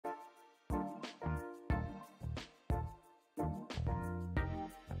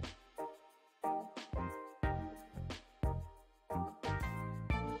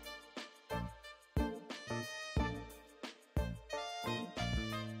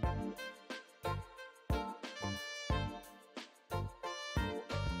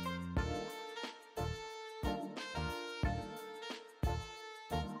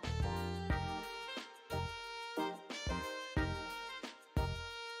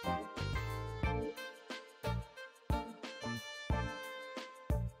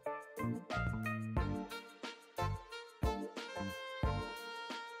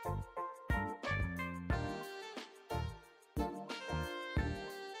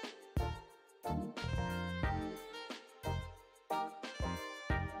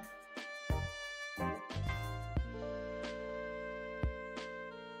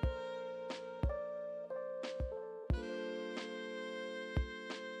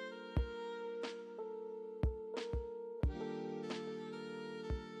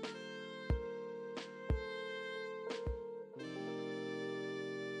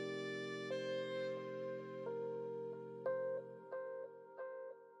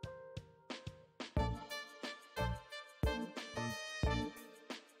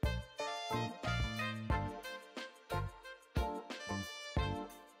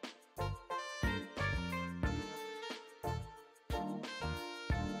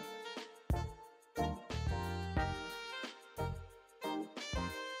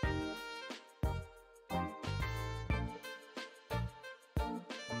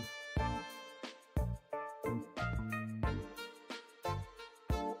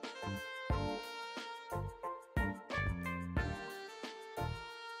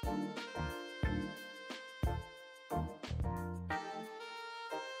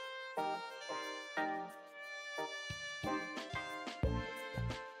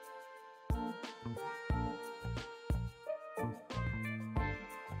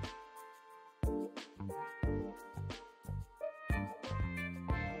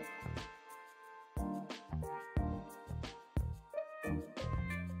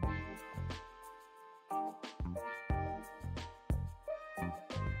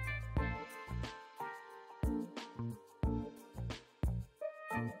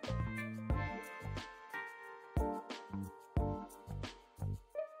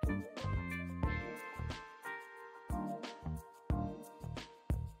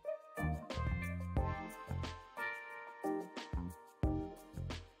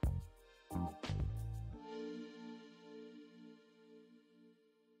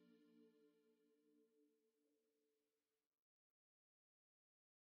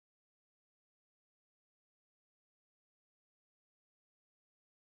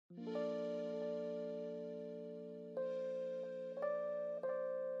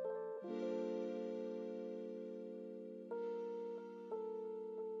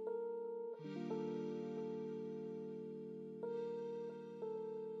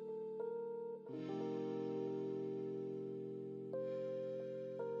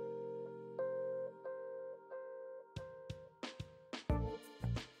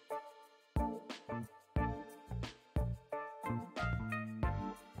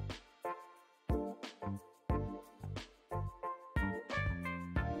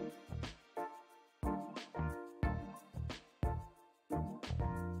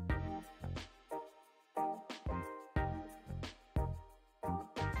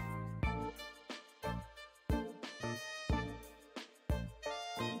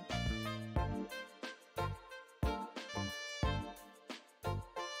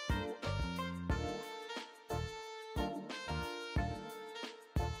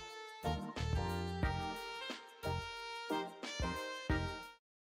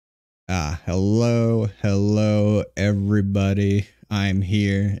Hello, everybody. I'm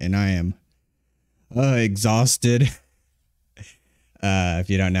here and I am exhausted. If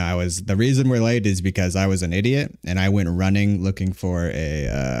you don't know, the reason we're late is because I was an idiot and I went running looking for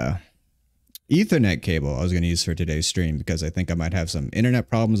a Ethernet cable I was going to use for today's stream because I think I might have some internet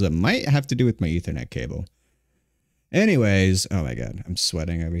problems that might have to do with my Ethernet cable. Anyways, oh my god, I'm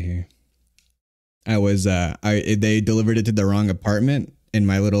sweating over here. They delivered it to the wrong apartment in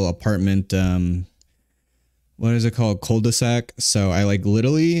my little apartment, what is it called? Cul-de-sac. So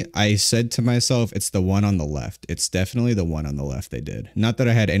I said to myself, it's the one on the left. It's definitely the one on the left they did. Not that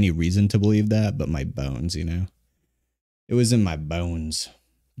I had any reason to believe that, but my bones, you know? It was in my bones.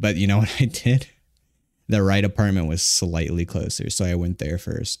 But you know what I did? The right apartment was slightly closer, so I went there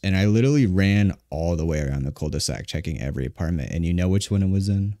first. And I literally ran all the way around the cul-de-sac checking every apartment. And you know which one it was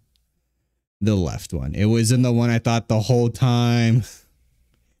in? The left one. It was in the one I thought the whole time.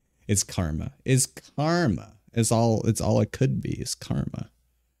 It's karma. It's karma. It's all it could be. It's karma.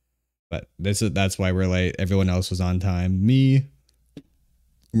 But that's why we're late. Everyone else was on time. Me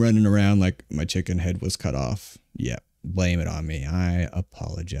running around like my chicken head was cut off. Yep. Blame it on me. I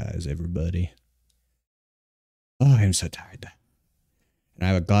apologize, everybody. Oh, I'm so tired. And I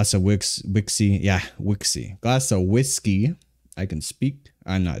have a glass of Wixie. Yeah, Wixie. Glass of whiskey. I can speak.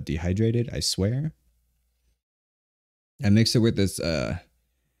 I'm not dehydrated, I swear. I mixed it with this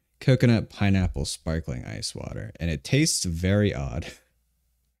coconut pineapple sparkling ice water, and it tastes very odd.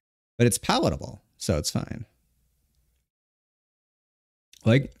 But it's palatable, so it's fine.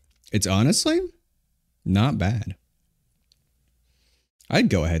 Like, it's honestly not bad. I'd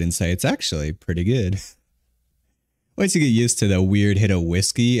go ahead and say it's actually pretty good. Once you get used to the weird hit of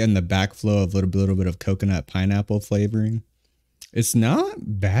whiskey and the backflow of a little bit of coconut pineapple flavoring, it's not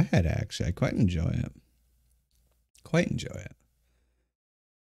bad, actually. I quite enjoy it.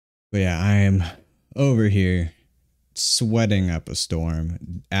 But yeah, I am over here sweating up a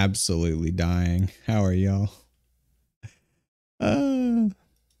storm, absolutely dying. How are y'all? I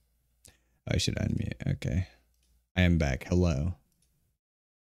should unmute. Okay. I am back. Hello.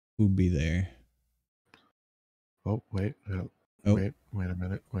 Who be there? Oh, wait. No. Oh. Wait a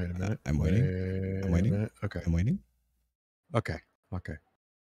minute. I'm waiting. I'm waiting. Okay. I'm waiting. Okay.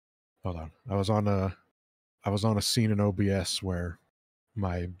 Hold on. I was on a scene in OBS where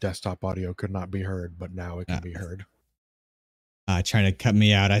my desktop audio could not be heard, but now it can be heard. Trying to cut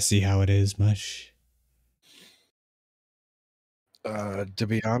me out. I see how it is, Mush. To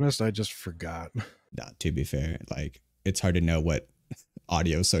be honest, I just forgot. To be fair, like, it's hard to know what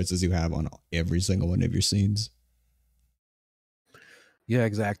audio sources you have on every single one of your scenes. Yeah,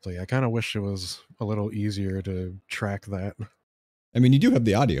 exactly. I kind of wish it was a little easier to track that. I mean, you do have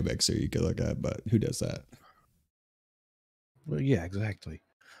the audio mixer you could look at, but who does that? Well, yeah, exactly.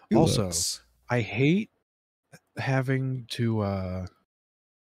 Who Also, looks? I hate having to I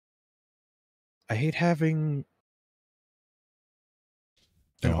hate having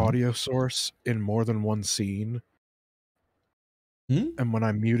an Go on. audio source in more than one scene. Hmm? And when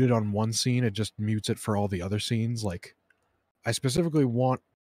I'm muted on one scene, it just mutes it for all the other scenes. Like, I specifically want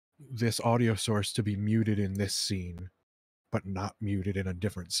this audio source to be muted in this scene, but not muted in a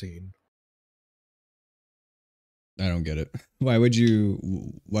different scene. I don't get it. Why would you?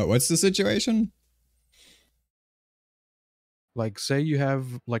 What's the situation? Like, say you have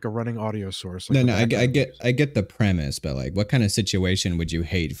like a running audio source. Like No, the no, I background music. get the premise, but like, what kind of situation would you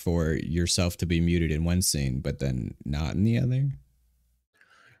hate for yourself to be muted in one scene, but then not in the other?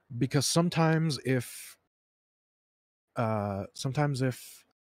 Because sometimes if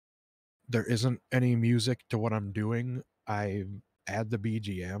there isn't any music to what I'm doing, I add the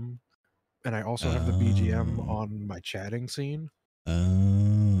BGM, and I also have the BGM Oh. on my chatting scene.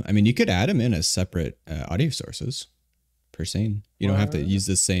 I mean, you could add them in as separate audio sources per scene. You don't have to use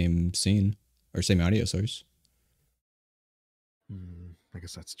the same scene or same audio source. I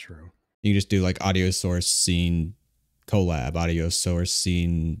guess that's true. You can just do like audio source scene collab, audio source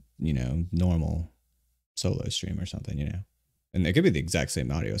scene, normal solo stream or something, And it could be the exact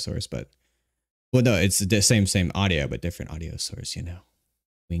same audio source, but well, no, it's the same audio, but different audio source,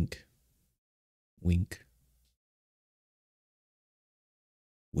 Wink. Wink.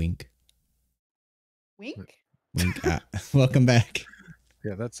 Wink. Wink? Wink. Welcome back.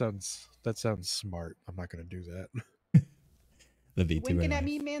 Yeah, that sounds smart. I'm not gonna do that. The VTuber. Winking at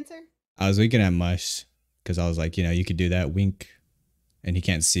me, Mancer? I was winking at Mush because I was like, you could do that wink, and he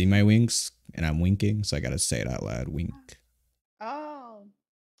can't see my winks, and I'm winking, so I gotta say it out loud. Wink. Oh.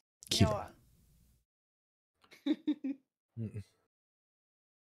 Kira.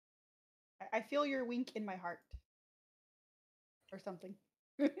 I feel your wink in my heart. Or something.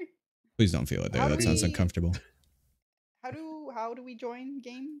 Please don't feel it there. That sounds uncomfortable. How do we join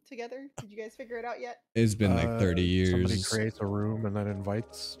game together? Did you guys figure it out yet? It's been like 30 years. Somebody creates a room and then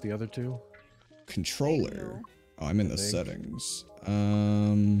invites the other two. Controller. Oh, I'm in the settings. I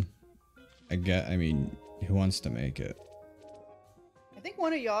mean, who wants to make it? I think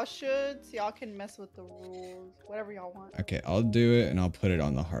one of y'all should, so y'all can mess with the rules. Whatever y'all want. Okay, I'll do it and I'll put it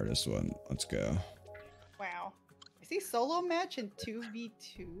on the hardest one. Let's go. Wow. I see solo match and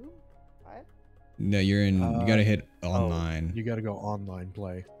 2v2. What? No, you're in. You gotta hit online. You gotta go online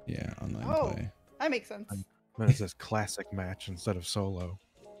play. Yeah, online play. That makes sense. Then it says classic match instead of solo.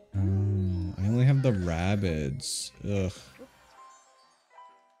 Oh, I only have the rabbits. Ugh.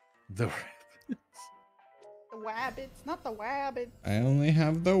 The wabbits, not the wabbits. I only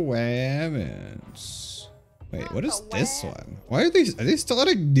have the wabbits. Wait, what is this one? Why are they still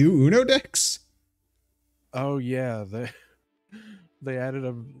adding new Uno decks? Oh yeah, they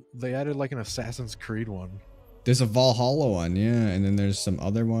added like an Assassin's Creed one. There's a Valhalla one, yeah, and then there's some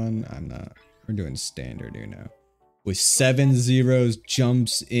other one. We're doing standard Uno. With 7 zeros,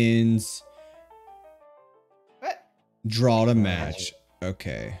 jumps, ins. What? Draw to match.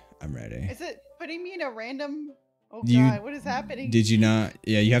 Okay, I'm ready. Is it putting me in a random... Oh god, what is happening? Did you not?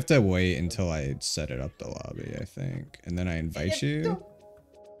 Yeah, you have to wait until I set it up the lobby, I think. And then I invite you.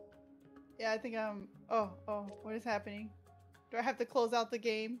 Yeah, I think I'm... Oh, what is happening? Do I have to close out the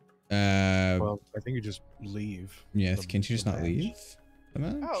game? Well, I think you just leave. Yeah, can't you just not leave the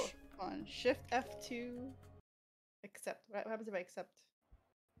match? Oh, on Shift F2. Accept. What happens if I accept?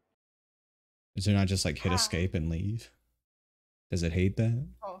 Is there not just like hit escape and leave? Does it hate that?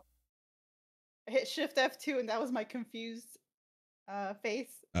 Oh. I hit Shift F2 and that was my confused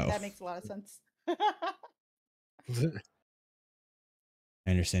face. Oh. That makes a lot of sense. I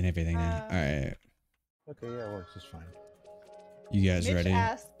understand everything now. All right. Okay, yeah, it works. It's fine. You guys Mitch ready?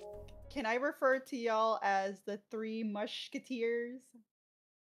 asked, can I refer to y'all as the Three Musketeers?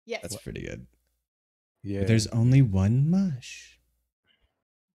 Yes. That's pretty good. Yeah. But there's only one mush.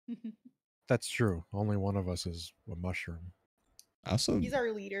 That's true. Only one of us is a mushroom. Also, he's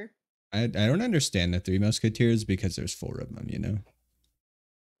our leader. I don't understand the Three Musketeers because there's 4 of them,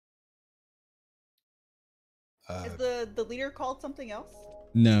 Is the leader called something else?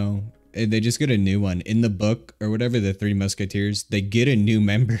 No, they just get a new one in the book or whatever. The Three Musketeers, they get a new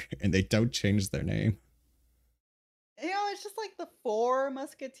member and they don't change their name. It's just like the Four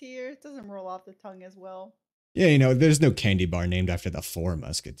Musketeers. It doesn't roll off the tongue as well. Yeah, there's no candy bar named after the 4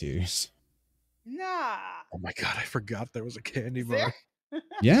 Musketeers. Nah. Oh my god, I forgot there was a candy bar.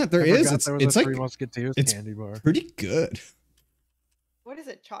 Yeah, there is. It's like Three Musketeers it's candy bar. Pretty good. What is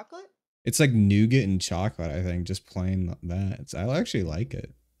it? Chocolate? It's like nougat and chocolate, I think. Just plain that. I actually like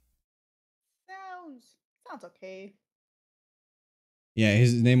it. Sounds okay. Yeah,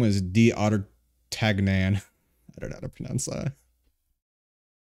 his name was D. Ottertagnan. I don't know how to pronounce that.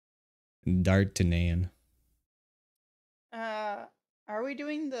 D'Artagnan. Are we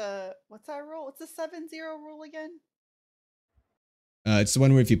doing the what's that rule? What's the 7-0 rule again? It's the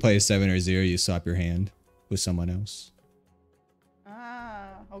one where if you play a 7 or 0, you swap your hand with someone else.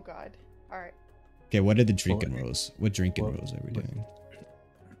 Oh god. All right. Okay, what are the drinking rules? What drinking rules are we doing?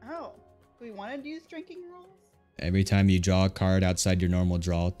 Oh, do we want to use drinking rules? Every time you draw a card outside your normal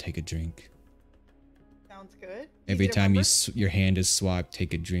draw, take a drink. Sounds good. Every Easy to time remember? your hand is swapped,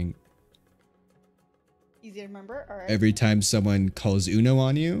 take a drink. Easy to remember. All right. Every time someone calls Uno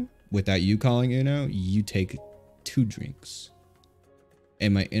on you, without you calling Uno, you take 2 drinks.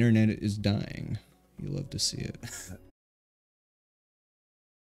 And my internet is dying. You love to see it.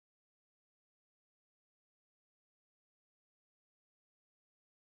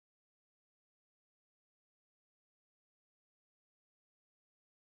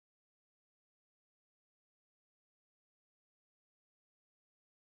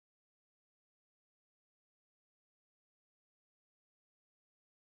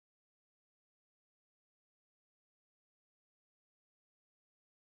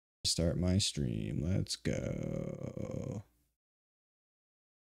 Start my stream. Let's go.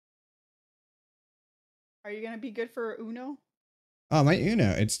 Are you gonna be good for Uno? Oh, my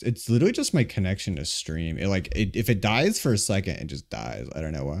Uno. It's literally just my connection to stream. If it dies for a second, it just dies. I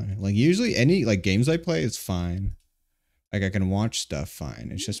don't know why. Like usually any like games I play is fine. Like I can watch stuff fine.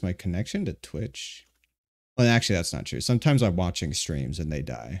 It's just my connection to Twitch. Well, actually that's not true. Sometimes I'm watching streams and they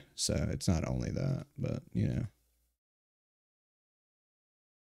die. So it's not only that, but you know.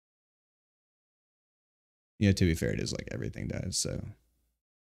 Yeah, to be fair, it is like everything does, so.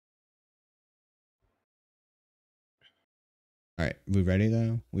 Alright, we ready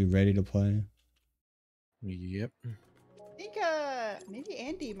though? We ready to play? Yep. I think maybe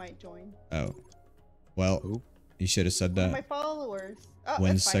Andy might join. Oh. Well, Who? you should have said One of my that followers. Oh, 1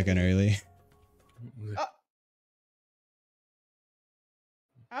 that's fine. second early.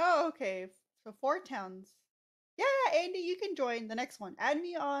 Oh, okay. So 4 towns. Yeah, Andy, you can join the next one. Add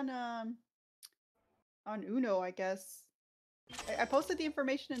me on Uno, I guess. I posted the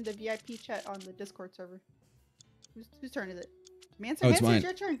information in the VIP chat on the Discord server. Whose turn is it? Manson, Oh, it's Manson, mine. it's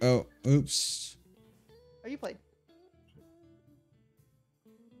your turn. Oh, oops. Oh, you played.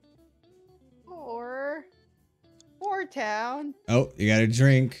 4 town. Oh, you got a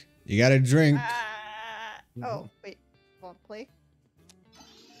drink. You got a drink. Oh, wait. Hold on, play.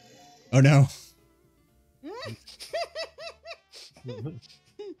 Oh no. Wait,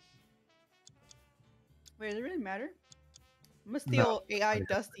 does it really matter? I'm gonna steal AI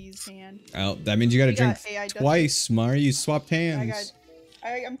Dusty's hand. Oh, that means you got to You drink got AI Dusty. twice, Mari. You swapped hands.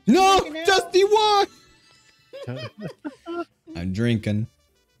 I'm No, drinking now. Dusty won. I'm drinking.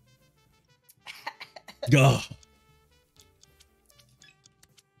 Ugh.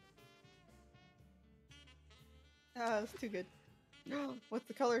 Oh, it's too good. What's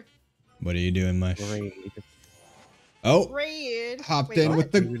the color? What are you doing, Mush? Great. Oh, Red. hopped Wait, in what?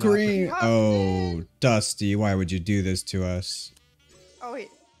 with the Maybe not. green. Hopped Oh, in. Dusty, why would you do this to us? Oh wait.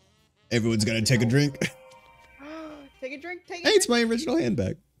 Everyone's gonna take a drink. Take a drink. Take a Hey, drink. it's my original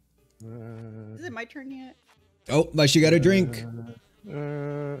handbag. Is it my turn yet? Oh, Mush, you got a drink. I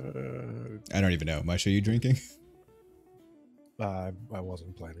I don't even know. Mush, are you drinking?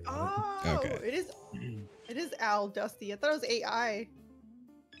 wasn't planning on Oh, Okay. It is Al Dusty. I thought it was AI.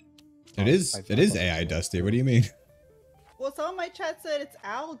 It is. I It is thought AI so. Dusty. What do you mean? Well, some of my chat said it's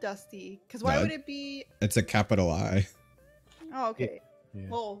Al Dusty. Because why No, would it be? It's a capital I. Oh, okay. Yeah.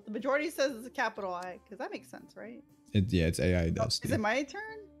 Well, the majority says it's a capital I, because that makes sense, right? Yeah, it's AI Oh, Dusty. is it my turn?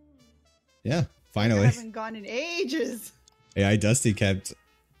 Yeah, I finally. haven't gone in ages. AI Dusty kept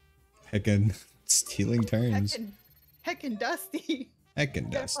heckin' stealing turns. Heckin' Dusty. Heckin'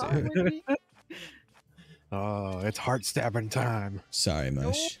 Got a Dusty. problem with me? Oh, it's heart stabbing time. Sorry,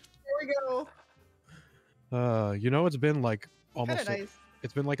 Mush. There we go. You know, it's been like Kind almost. of nice.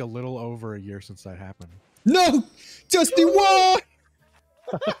 It's been like a little over a year since that happened. No! Dusty won!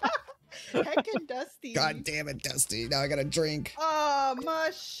 Heckin' Dusty. God damn it, Dusty. Now I gotta drink. Oh,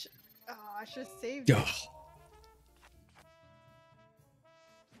 mush. Oh, I should have saved it.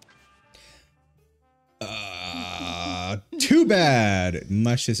 Ugh. Too bad.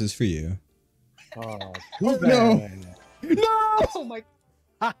 Mush, this is for you. Oh, No. too bad. No! Oh my.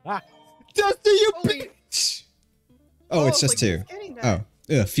 Dusty, you Holy- bitch! Oh, it's just like, two. who's getting that?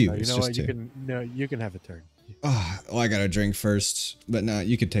 Oh, a few. No, you It's know just what? two. You can have a turn. Well, I gotta drink first, but no,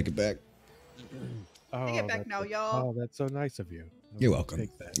 you could take it back. Take it back that's now, so- y'all. Oh, that's so nice of you. You're I'll welcome.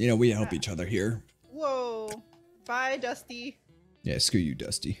 Take that. You know, we help each other here. Whoa. Bye, Dusty. Yeah, screw you,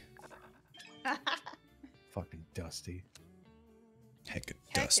 Dusty. Fucking Dusty. Heckin'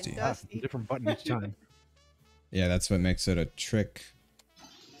 Heckin' Dusty. Dusty. Different button each time. Yeah, that's what makes it a trick.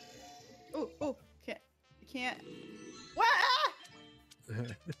 Ooh, can't. What?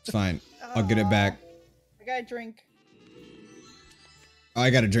 It's fine. I'll get it back. I gotta drink. Oh, I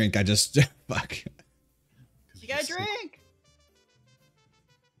got a drink. I just fuck. You gotta drink.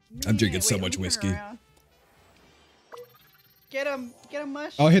 I'm drinking Man, so wait, much let me turn whiskey. around. Get him,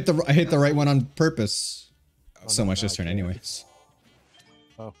 Mush. Oh, I hit the right one on purpose. Oh, So no, much no, this turn, I can't. anyways.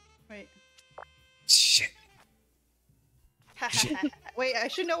 Wait. Shit. Wait, I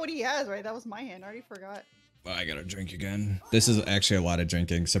should know what he has, right? That was my hand. I already forgot. Well, I gotta drink again. This is actually a lot of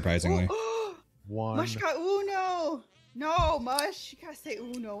drinking, surprisingly. One. Mush got Uno. No, Mush. You gotta say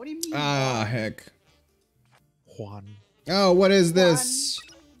Uno. What do you mean? Ah, Juan? heck. Juan. Oh, what is this?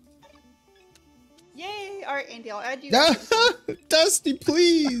 Yay! All right, Andy, I'll add you. Dusty,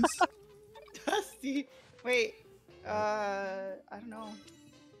 please. Dusty. Wait. I don't know.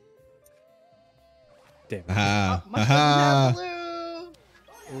 Damn it. Aha. Oh, Mush Aha. doesn't have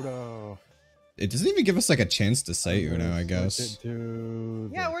blue. Uno. It doesn't even give us like a chance to say Uno, I guess. Yeah,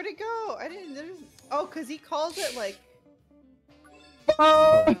 where'd it go? I didn't. There's. Oh, cause he calls it like.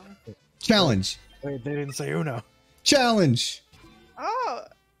 Oh! Challenge. Wait, they didn't say Uno. Challenge. Oh.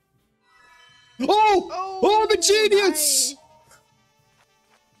 Oh, the genius. nice.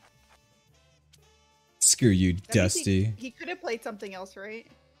 Screw you, That means Dusty. He could have played something else, right?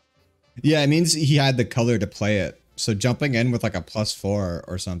 Yeah, it means he had the color to play it. So jumping in with like a +4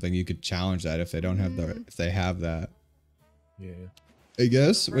 or something, you could challenge that if they don't have the if they have that. Yeah. I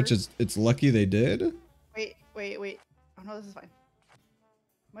guess, which is it's lucky they did. Wait. Oh no, this is fine.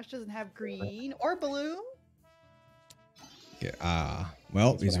 Mush doesn't have green or blue. Yeah,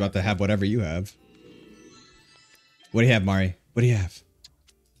 well, he's about to have whatever you have. What do you have, Mari? What do you have?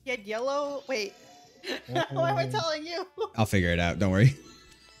 He had yellow. Wait. Why am I telling you? I'll figure it out. Don't worry.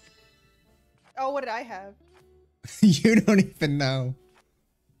 Oh, what did I have? You don't even know.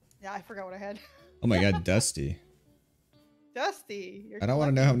 Yeah, I forgot what I had. Oh my god, Dusty. Dusty. You're I don't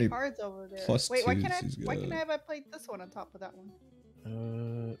wanna know how collecting many cards over there. plus Wait, why twos can't I? he's Why can't got. I have I played this one on top of that one?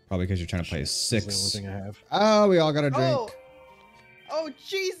 Probably because you're trying to play a This is the 6. only thing I have. Oh, we all got a drink. Oh,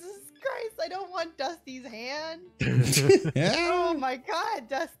 Jesus Christ! I don't want Dusty's hand. Yeah. Oh my God,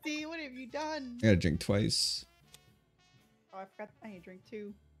 Dusty, what have you done? I gotta drink twice. Oh, I forgot. I need to drink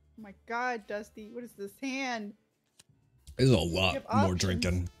too. Oh my God, Dusty, what is this hand? This is a have lot more options.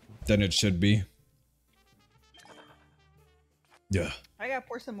 drinking than it should be. Yeah. I gotta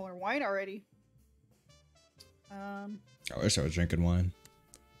pour some more wine already. I wish I was drinking wine.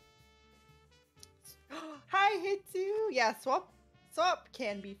 Hi, Hitsu. Yeah, swap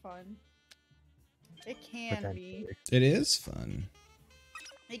can be fun. It can be. It is fun.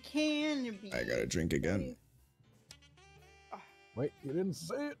 It can be. I gotta drink again. Wait, you didn't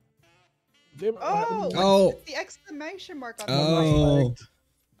say it. Damn it. Oh, Oh. it's the exclamation mark on Oh.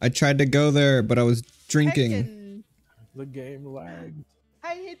 I tried to go there, but I was drinking. Heckin'. The game lagged.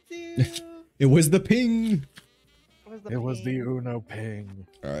 Hi, Hitsu. It was the ping. It was the pain? Uno ping.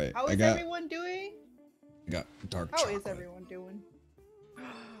 All right. How I is got everyone doing? dark How chocolate. is everyone doing?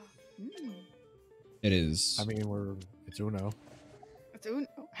 Mm. It is. I mean, it's Uno. It's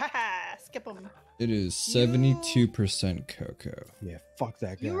haha, skip them. It is 72% cocoa. Yeah, fuck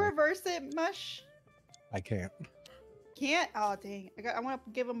that guy. You reverse it, Mush. I can't. Can't. Oh dang! I want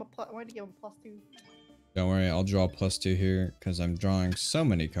to give him a plus. I wanted to give him +2. Don't worry, I'll draw +2 here because I'm drawing so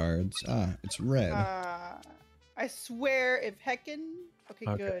many cards. Ah, it's red. I swear, if Heckin. Okay,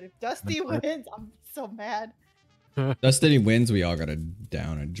 Okay. good. If Dusty I'm sorry. wins, I'm so mad. Dusty wins, we all gotta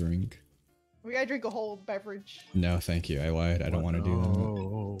down a drink. We gotta drink a whole beverage. No, thank you. I lied. I don't want to do that.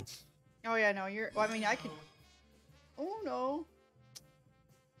 Oh, Oh yeah, no, you're. Well, I mean, I could. Oh no.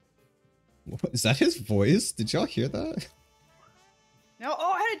 What, is that his voice? Did y'all hear that? No.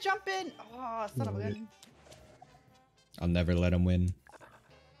 Oh, I had to jump in. Oh, son of a gun. I'll never let him win.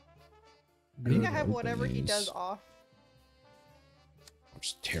 I think I Good have whatever he does openings. off. I'll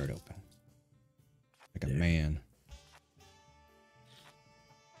just tear it open. Like a man.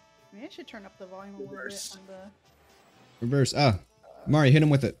 Maybe I should turn up the volume a little Reverse. bit on Reverse. Ah, Mari, hit him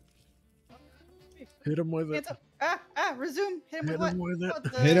with it. hit him with the. it. It's resume. Hit him Hit with him what? with it.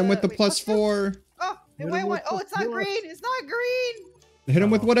 What Hit him with the wait, what's this? +4. Oh, Hit wait, him what? with Oh, the it's not plus. green. It's not green. Hit him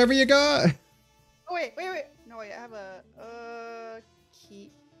with Oh. whatever you got. Oh wait. No wait. I have a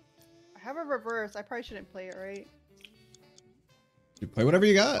key. I I have a reverse. I probably shouldn't play it, right? You play whatever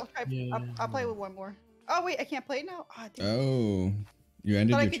you I'll, got. try, Yeah. I'll play with one more. Oh wait, I can't play it now. Oh, damn. Oh, you I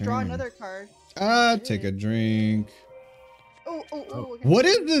ended thought I your could turn. draw another card. Take a drink. Oh, oh, oh. okay. What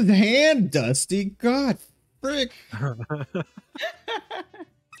is this hand, Dusty? God, frick.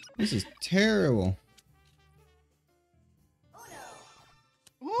 This is terrible.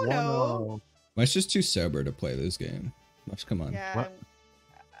 Oh no. Mush is too sober to play this game. Mush, come on. Yeah. What?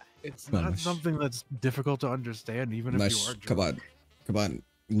 It's Come on, not Mush. something that's difficult to understand, even if you Mush, are come drunk. on. Come on.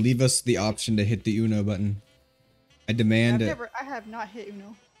 Leave us the option to hit the Uno button. I demand it. I have not hit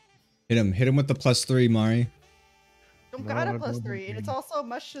Uno. Hit him. Hit him with the +3, Mari. Don't No, got a no, plus no, 3, and it's no. also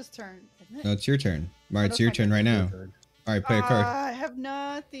Mush's turn, isn't it? No, it's your turn. Mari, no, it's your it's my turn right turn. now. Good. All right, play a card. I have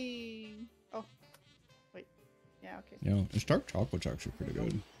nothing. Oh, wait. Yeah, okay. You know, this dark chocolate's actually pretty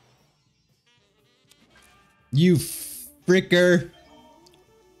good. You fricker.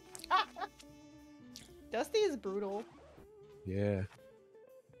 Dusty is brutal. Yeah.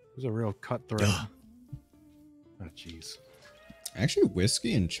 It was a real cutthroat. Oh, jeez. Actually,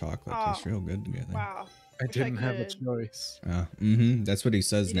 whiskey and chocolate taste Oh, real good together. Wow. I Wish didn't have a could. choice. That's what he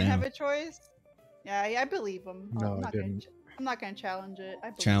says You didn't now. have a choice? Yeah, I believe him. No, I'm I not didn't. I'm not gonna challenge it. I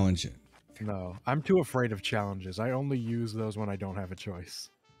believe Challenge it. No, I'm too afraid of challenges. I only use those when I don't have a choice.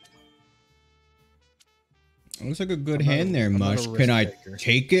 Looks like a good I'm not hand a- there, I'm not a Mush. risk Can I taker.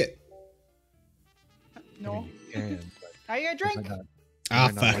 take it? No. I mean, you can, but Now you gotta I drink. might not, I Ah,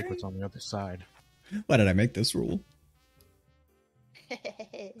 might not fuck. like what's on the other side. Why did I make this rule?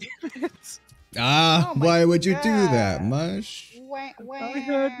 Ah, Oh my why would you do that, God. Mush? Wow. I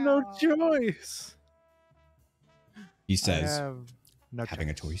had no choice. He I says, have no having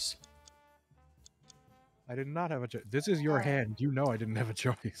a choice. I did not have a choice. This is your Alright. hand. You know I didn't have a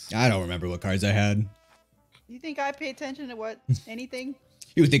choice. I don't remember what cards I had. You think I pay attention to what anything?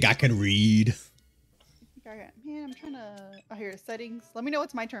 You think I can read? I think man, I'm trying to. Oh, here settings. Let me know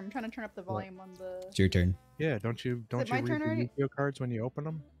it's my turn. I'm trying to turn up the volume on the. It's your turn. Yeah, don't you my read turn the already? Yu-Gi-Oh cards when you open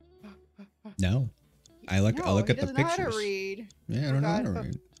them? No. I look No, at he the doesn't know how pictures. to read. Yeah, I don't know how to Forgot.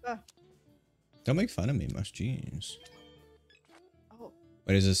 read. Uh. Don't make fun of me, Mush. Jeez. Oh,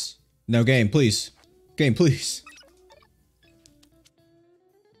 What is this? No, game, please. Game, please.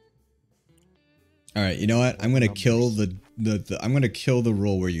 All right, you know what? I'm gonna kill the I'm gonna kill the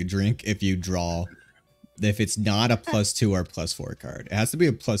rule where you drink if you draw. If it's not a +2 or +4 card, it has to be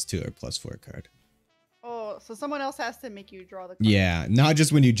a +2 or +4 card. oh, so someone else has to make you draw the. Card. Yeah, not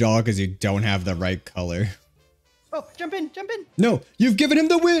just when you draw because you don't have the right color. Oh, jump in, jump in. No, you've given him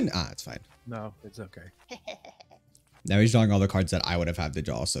the win. Ah, it's fine. No, it's okay. Now he's drawing all the cards that I would have had to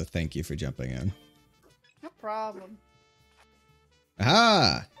draw. So thank you for jumping in. No problem.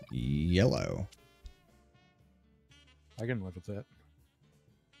 Aha! Yellow. I can live with that.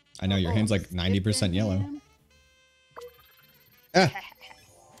 I know your Oh, hand's like 90% skipping yellow. him. Ah,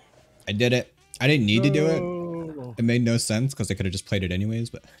 I did it. I didn't need to do it. No. It made no sense because I could have just played it anyways,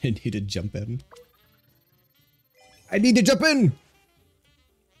 but I need to jump in. I need to jump in!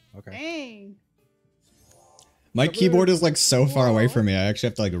 Okay. Dang. My Jump keyboard in. is like so far away Whoa. from me. I actually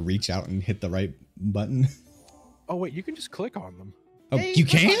have to like reach out and hit the right button. Oh wait, you can just click on them. Oh, Yeah, you you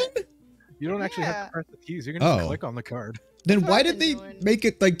click on can? You don't actually have Yeah. to press the keys. You can just Oh. click on the card. Then That's what why I've did they been doing. make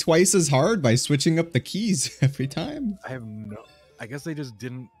it like twice as hard by switching up the keys every time? I have no. I guess they just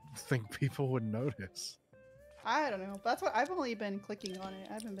didn't think people would notice. I don't know. That's what I've only been clicking on it.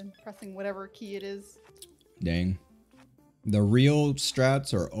 I haven't been pressing whatever key it is. Dang. The real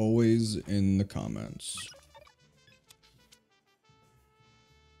strats are always in the comments.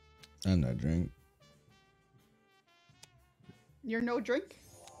 And I drink. You're no drink?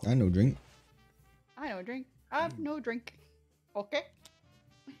 I no drink. I know drink. I have no drink. Okay.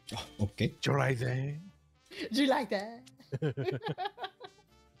 Oh, okay. July day. Do you like that?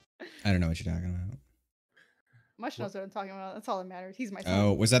 I don't know what you're talking about. Mush knows what I'm talking about. That's all that matters. He's my son.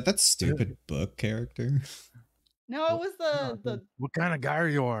 Oh, was that stupid book character? No, it was the What kind of guy are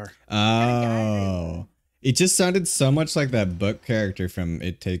you? Are? Oh. It just sounded so much like that book character from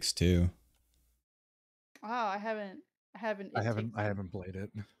It Takes Two. wow. I haven't. I haven't played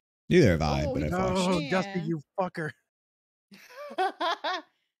it. Neither have I, Oh, but I've no. watched. Oh, Dusty, man. you fucker!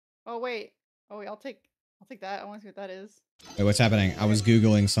 Oh wait. I'll take that. I want to see what that is. Wait, what's happening? I was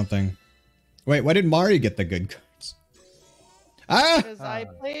Googling something. Wait, why did Mari get the good cards? Ah! Because I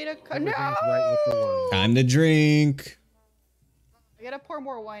played a card. Everything's No! right with the word. Time to drink. I gotta pour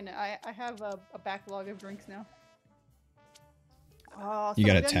more wine. I have a backlog of drinks now. Oh, You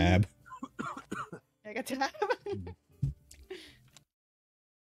got a someone tab. I got a tab.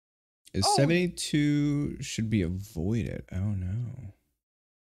 Is Oh. 72 should be avoided? Oh no.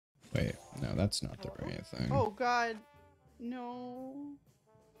 Wait. No, that's not the right thing. Oh God, no.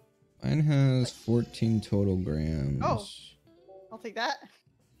 Mine has 14 total grams. Oh. I'll take that.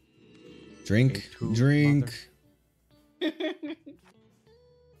 Drink, A2 drink.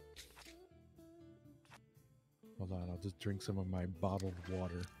 Hold on, I'll just drink some of my bottled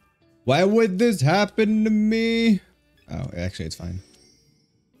water. Why would this happen to me? Oh, actually, it's fine.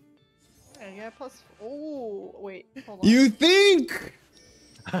 Yeah, plus. Oh, wait. Hold on. You think?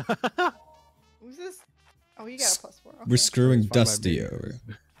 Who's this? Oh, you got a plus 4. Okay. We're screwing It's fine by Dusty me. over.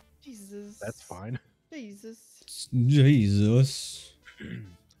 Jesus. That's fine. Jesus. Jesus.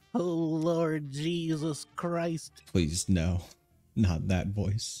 Oh Lord Jesus Christ. Please, no. Not that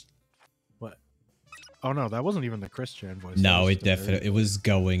voice. What? Oh no, that wasn't even the Christian voice. that No, was it the very- definitely it was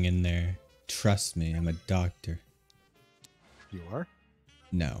going in there. Trust me, I'm a doctor. You are?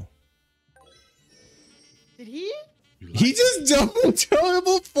 No. Did he? You He just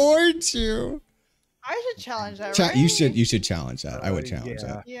double forged you. I should challenge that, Cha- right? you should challenge that. I would challenge yeah.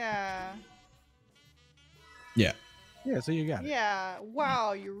 that. Yeah. Yeah. Yeah, so you got it. Yeah.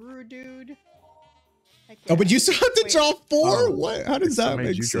 Wow, you rude dude. Heck Oh, but yeah. you still have to Wait. draw 4? Oh, What? How does I that made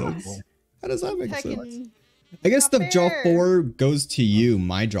make you draw sense? 4. How does that make sense? Tekken. I guess Not the draw fair. 4 goes to you,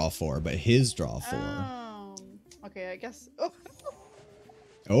 my draw 4, but his draw 4. Okay, I guess. Oh.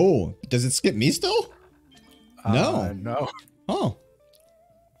 Oh, does it skip me still? No. No. Oh.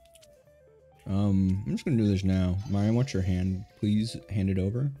 I'm just gonna do this now. Marion, what's your hand? Please hand it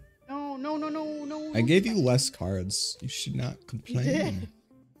over. No, no, no, no, no. I gave you less cards. You should not You complain.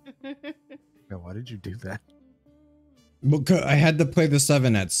 did. No, why did you do that? Because I had to play the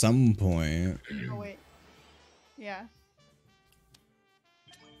 7 at some point. Oh, wait. Yeah.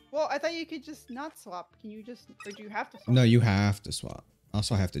 Well, I thought you could just not swap. Can you just, or do you have to swap? No, you have to swap. I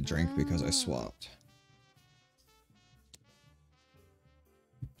also have to drink because I Ah. swapped.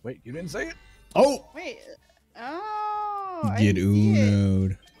 Wait, you didn't say it? Oh! Wait. Oh. I Get didn't see it.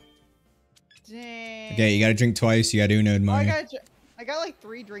 unoed. Dang. Okay, you gotta drink twice. You gotta unoed Oh, mine. I got like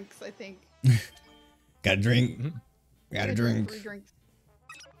 3 drinks, I think. Gotta drink. Mhm. Gotta I got drink. 3 drinks.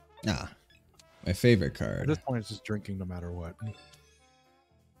 Ah. My favorite At card. this point, it's just drinking no matter what.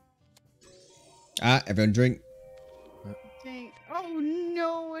 Ah, everyone drink. Dang. Oh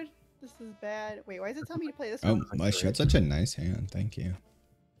no. This is bad. Wait, why is it telling me to play this Oh, one? Mush, you had such a nice hand. Thank you.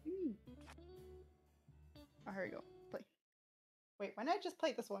 Hmm. Oh, here we go. Play. Wait, why not I just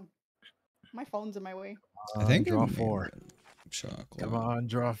play this one? My phone's in my way. I think draw I made 4. it. Chocolate. Come on,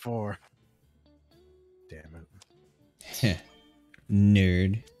 draw 4. Damn it. Heh.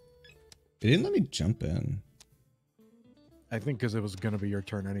 Nerd. They didn't let me jump in. I think because it was gonna be your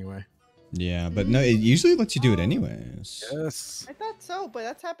turn anyway. Yeah, but no, it usually lets you do it anyways. Yes. I thought so, but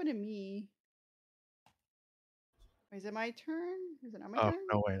that's happened to me. Wait, is it my turn? Is it not my Oh turn?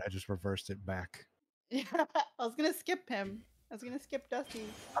 no, wait! I just reversed it back. Yeah, I was gonna skip him. I was gonna skip Dusty.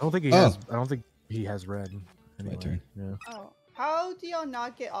 I don't think he Oh. has. I don't think he has red. Anyway, turn. Yeah. Oh, how do y'all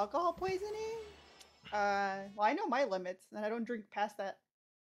not get alcohol poisoning? Well, I know my limits, and I don't drink past that.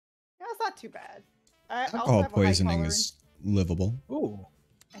 Yeah, it's not too bad. I also Alcohol have a high poisoning tolerance. is livable. Ooh.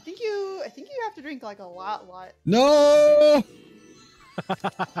 I think you have to drink like a lot. No!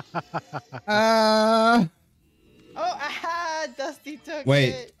 Ah! Oh, aha! Dusty took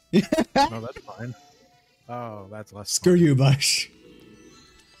Wait. it. No, that's fine. Oh, that's less. Screw fine. you, Bush.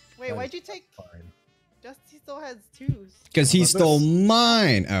 Wait, That why'd is you take? Fine. Dusty still has 2s. Because he How about stole this?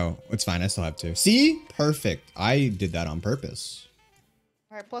 mine. Oh, it's fine. I still have 2. See? Perfect. I did that on purpose.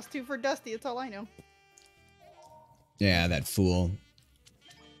 All right, +2 for Dusty. That's all I know. Yeah, that fool.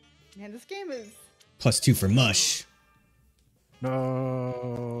 Man, this game is. +2 for Mush.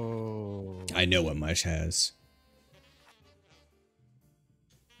 No. I know what Mush has.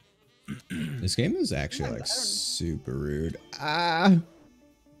 This game is actually I like don't- super rude. Ah.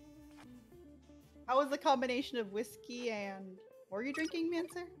 How was the combination of whiskey and what were you drinking,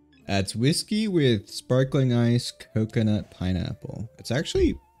 Mancer? That's whiskey with sparkling ice, coconut, pineapple. It's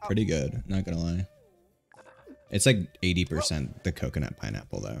actually pretty good, not gonna lie. It's like 80% the coconut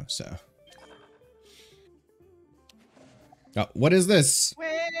pineapple though, so. Oh, what is this?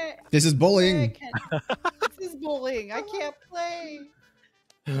 Wait, This is bullying. this is bullying. I can't play.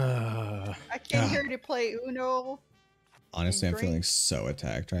 Ah. I came here to play Uno. Honestly, I'm drink. feeling so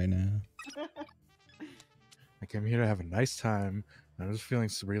attacked right now. I came here to have a nice time. And I'm just feeling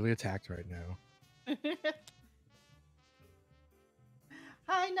really attacked right now.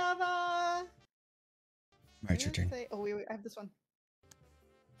 Hi, Nava. Alright, your turn. Oh, wait, I have this one.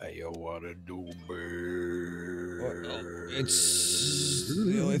 Hey, yo, what to do, bird? It's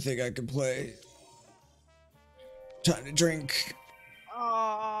the only thing I can play. Time to drink.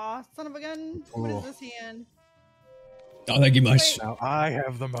 Aw, son of a gun. hand? What Cool. is this hand? Oh, thank you much. Now I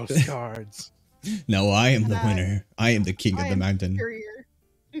have the most cards. No, I am the And winner. I am the king I of the am mountain. superior.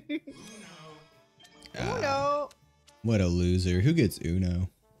 Ah, Uno. what a loser. Who gets Uno?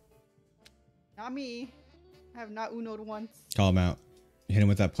 Not me. I have not Uno'd once. Call him out. Hit him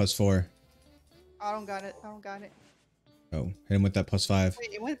with that +4. I don't got it. I don't got it. Oh, hit him with that +5.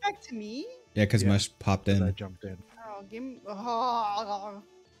 Wait, it went back to me? Yeah, because Yeah. Mush popped I in. jumped in. Oh, give me. Oh,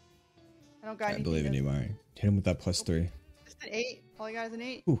 I don't got I anything. believe in you, Mari. Hit him with that +3. Just an 8. All I got is an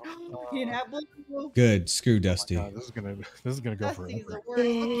 8. Ooh. He didn't have blue. Good. Screw Dusty. God, this is gonna go Dusty's forever. the worst.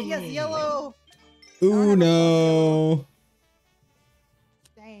 Look, he has yellow. Uno.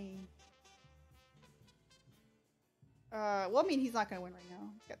 Dang. Well, I mean, he's not gonna win right now.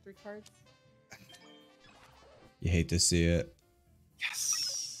 He's got 3 cards. You hate to see it.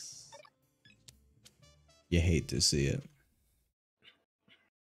 Yes. You hate to see it.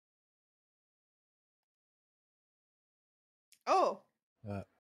 Oh. Uh.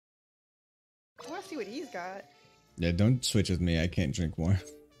 I want to see what he's got. Yeah, don't switch with me. I can't drink more.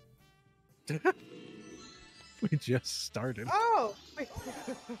 We just started. Oh. Wait.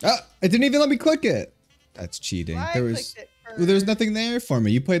 Ah, it didn't even let me click it. That's cheating. I There was clicked it well, there's first. nothing there for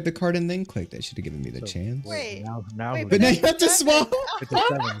me. You played the card and then clicked. They should have given me the So, chance. Wait. Now, Wait, who But now knows? you have to swap. It's a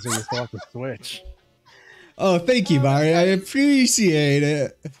 7, so you still have to switch. Oh, thank you, Oh, Mari. I nice. appreciate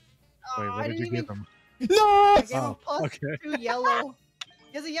it. Wait, Oh, what I did you didn't give even. him? No I gave him Oh, plus okay. 2 yellow.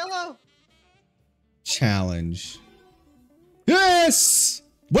 He has a yellow. challenge. Yes.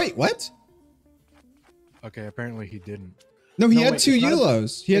 Wait, what? Okay, apparently he didn't. No, he No, had wait, 2 it's not about-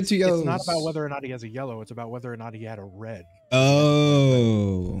 yellows. He had 2 yellows. It's not about whether or not he has a yellow. It's about whether or not he had a red.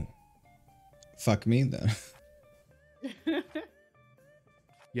 Oh. Fuck me then.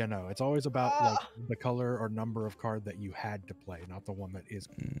 Yeah, no, it's always about like Ah. the color or number of card that you had to play, not the one that is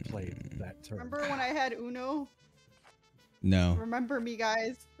played that turn. Remember when I had Uno? No, Remember me,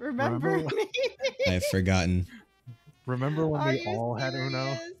 guys. Remember Remember- me. I've forgotten. Remember when Are we you all had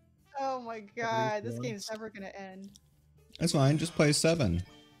Uno? serious? Oh my god, this once. game's never gonna end. That's fine. Just play 7.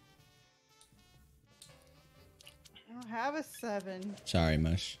 I don't have a 7. Sorry,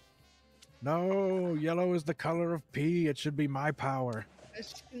 Mush. No, yellow is the color of P. It should be my power. I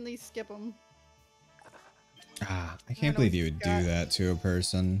should at least skip them. Ah, I I can't know believe what you he's would got. do that to a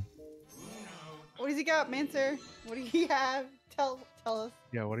person. What does he got, Mancer? What do he have? Tell us.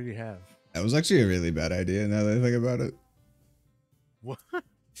 Yeah, what did he have? That was actually a really bad idea now that I think about it. What?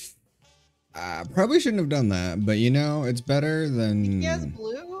 Probably shouldn't have done that, but you know, it's better than. He has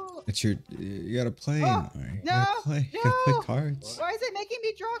blue? It's your. You gotta play. Oh, Mari. You no, gotta play. You gotta play no. cards. Why is it making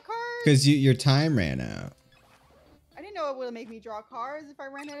me draw cards? Because your time ran out. I didn't know it would make me draw cards if I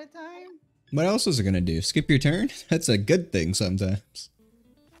ran out of time. What else was it gonna do? Skip your turn? That's a good thing sometimes.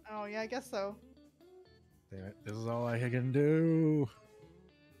 Oh yeah, I guess so. Damn it, this is all I can do.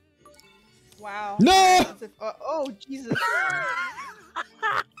 Wow. No! As if- oh Jesus.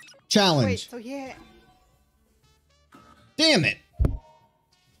 Challenge. Wait, so yeah. Damn it.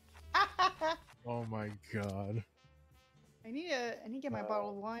 Oh my god. I need to get my bottle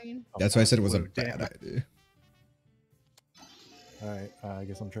of wine. Oh, That's why I said it was a blue, damn bad it. idea. Alright, I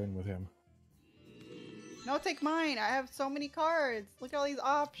guess I'm trading with him. No, take mine. I have so many cards. Look at all these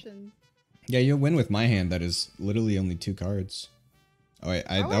options. Yeah, you'll win with my hand. That is literally only 2 cards. Oh wait,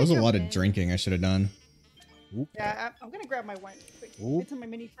 I that like was a your lot of hand. drinking I should have done. Whoop. Yeah, I'm gonna grab my wine quick. Oop. It's in my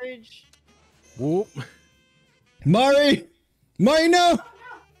mini fridge. Whoop. Mari! Mari, no!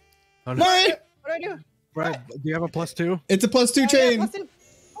 Oh, no. Mari! What do I do? Brad, do you have a +2? It's a +2 Oh, yeah, chain. plus 2.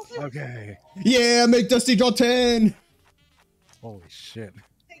 Plus 2. Okay. Yeah, make Dusty draw 10. Holy shit.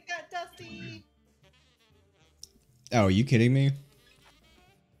 Take that, Dusty. Oh, are you kidding me?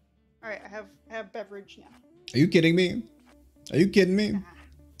 All right, I have beverage now. Are you kidding me? Are you kidding me? Nah.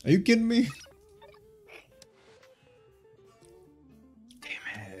 Are you kidding me?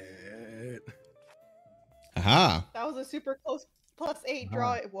 Damn it. Aha. That was a super close +8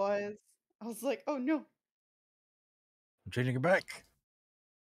 draw. It was. I was like, oh no. I'm changing it back.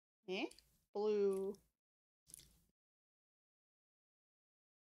 Eh? Blue.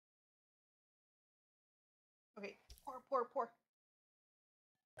 Okay, pour.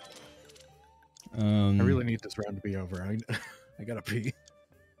 I I really need this round to be over. I gotta pee.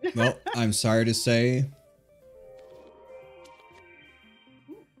 Well, I'm sorry to say.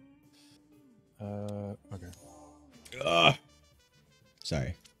 Okay. Ugh.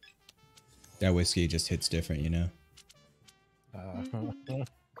 Sorry. That whiskey just hits different, you know?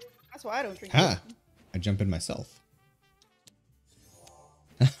 That's why I don't drink. Ha! whiskey. I jump in myself.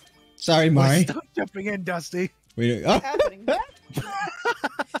 Sorry, Mari. Stop jumping in, Dusty. Wait, What's oh, happening?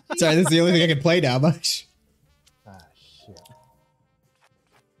 Sorry, this is the only thing I can play now, Mush. Ah, shit.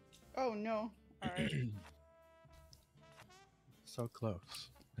 Oh no. Alright. So close.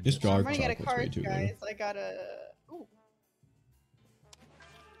 And This yet dog I'm so running out of chocolate's way cards, too little. guys. I gotta. Ooh.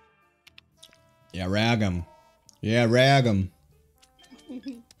 Yeah, rag 'em. Yeah, rag 'em.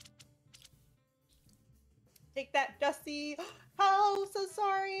 Take that, Dusty. Oh, so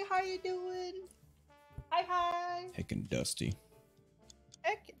sorry. How you doing? Hi. Heckin' Dusty.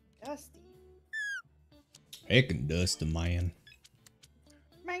 Heck, Dusty. Heckin' Dusty, man.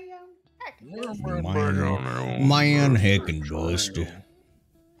 Man, heck, Man, Dusty. man, heckin' Dusty.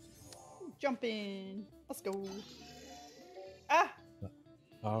 Jump in. Let's go. Ah,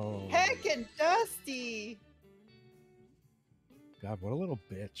 Oh. heck and Dusty. God, what a little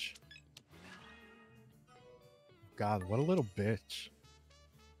bitch. God, what a little bitch.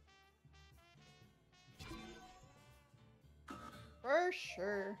 For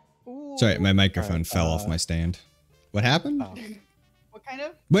sure. Ooh. Sorry, my microphone Alright, fell off my stand. What happened? What kind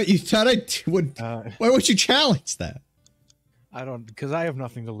of? What, you thought I would... Why would you challenge that? I don't, because I have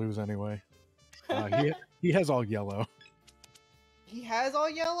nothing to lose anyway. He has all yellow. He has all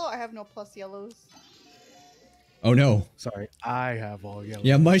yellow. I have no plus yellows. Oh no. Sorry, I have all yellow.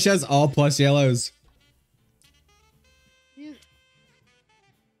 Yeah, Mush has all plus yellows. He's,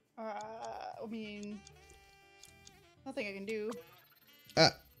 I mean, nothing I can do.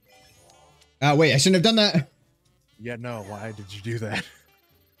 Wait, I shouldn't have done that. Yeah, no, why did you do that?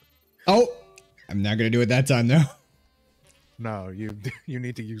 Oh, I'm not gonna do it that time though. No, you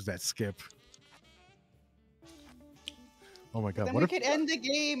need to use that skip. Oh my god, Then what we if could end the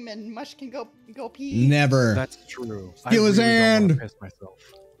game and Mush can go pee. Never. that's true? Steal his don't wanna hand. piss myself.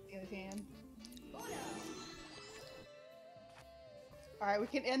 Steal his hand. All right, we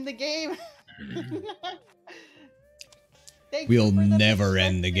can end the game. Thank you We'll for the never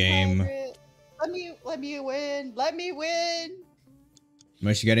end the game. pirate. Let me win. Let me win.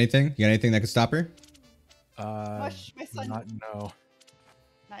 Mush, you got anything? You got anything that could stop her? Mush, my son. No.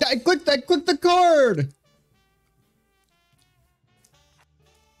 Nice. I clicked the card.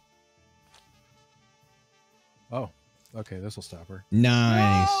 Oh, okay, this will stop her.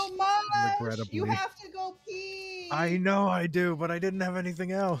 Nice. No, Mush, Regrettably. you have to go pee. I know I do, but I didn't have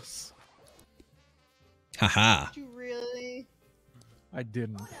anything else. Haha. Did you really? I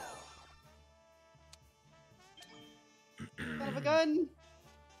didn't. Son of a gun.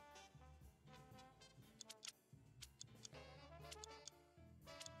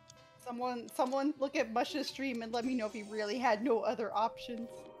 Someone look at Mush's stream and let me know if he really had no other options.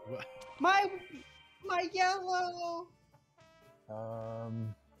 What? My yellow.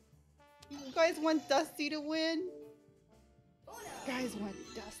 You guys want Dusty to win? You guys want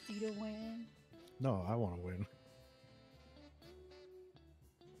Dusty to win? No, I want to win.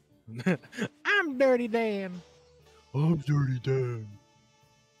 I'm Dirty Dan. I'm Dirty Dan.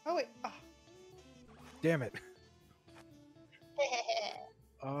 Oh wait. Oh. Damn it.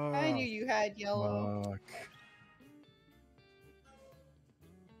 I knew you had yellow. Fuck.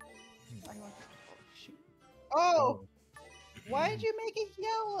 Oh, shoot. Oh, why did you make it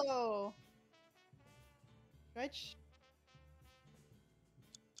yellow? Should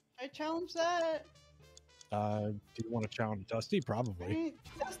I challenge that? Do you want to challenge Dusty? Probably.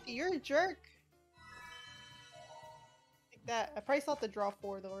 Dusty, you're a jerk. Like that. I probably still have to draw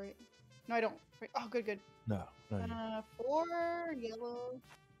 4 though, right? No, I don't. Wait, oh, good. No. No. 4 yellow.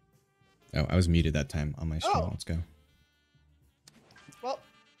 Oh, I was muted that time on my stream. Oh. Let's go. Well,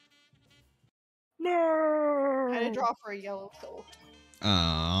 No. I had to draw for a yellow, so.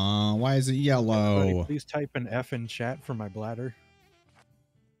 Why is it Everybody, yellow? please type an F in chat for my bladder.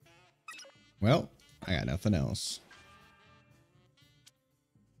 Well, I got nothing else.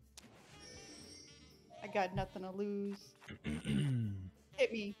 I got nothing to lose.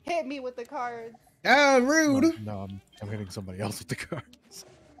 Hit me with the cards. Oh, rude. No, I'm hitting somebody else with the cards.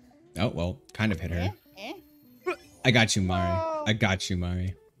 Oh, well, kind of hit her. Eh? I got you, Mari. Oh. I got you,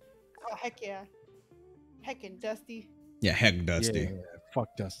 Mari. Oh, heck yeah. Heckin' Dusty. Yeah, heck, Dusty. Yeah, fuck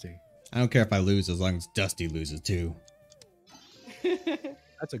Dusty. I don't care if I lose as long as Dusty loses too.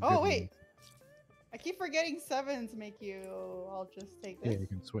 That's a good Oh, wait. one. I keep forgetting 7s make you. I'll just take Yeah, this. you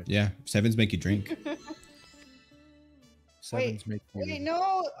can switch. Yeah, 7s make you drink. Sevens make you. Wait,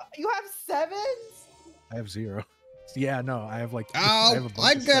 no. You have 7s? I have 0. Yeah, no, I have like. Oh, have a bunch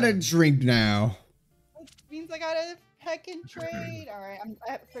I of gotta sevens. drink now. Which means I gotta heckin' trade. Alright,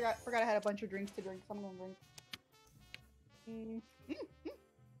 I forgot I had a bunch of drinks to drink, so I'm gonna drink.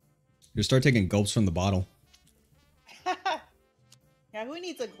 You start taking gulps from the bottle. Yeah, who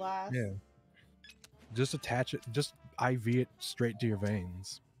needs a glass? Yeah. Just attach it. Just IV it straight to your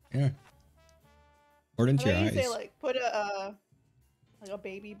veins. Yeah. Pour it into I your thought you eyes. say like put a like a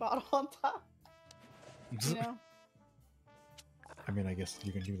baby bottle on top. You know. I mean, I guess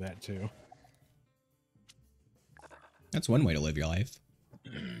you can do that too. That's one way to live your life.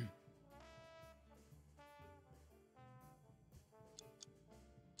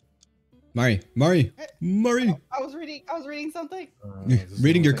 Mari. I was reading something. This is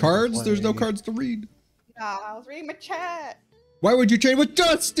Reading the your thing to cards? There's no play. cards to read. Nah, I was reading my chat. Why would you trade with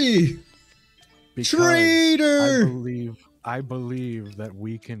Dusty? Because Traitor! I believe that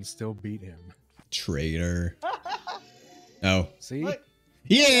we can still beat him. Traitor. Oh. See? Look,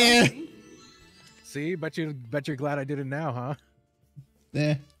 Yeah! See? Bet you're glad I did it now, huh?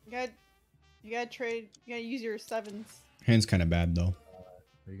 Eh. you gotta trade. You gotta use your sevens. Hand's kind of bad, though.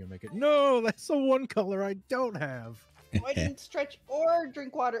 Are you gonna make it? No, that's the one color I don't have. Oh, I didn't stretch or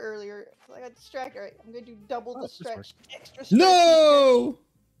drink water earlier. So I got distracted. All right, I'm gonna do double Oh, the this works. stretch, extra stretch. No!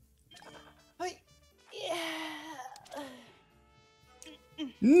 Hey, yeah.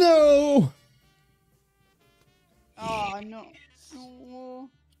 No! Oh no. No.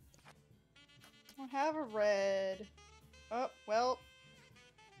 I don't have a red. Oh well.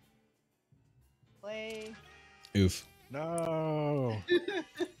 Play. Oof. No.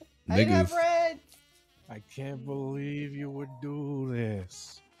 I Big didn't have oof. red. I can't believe you would do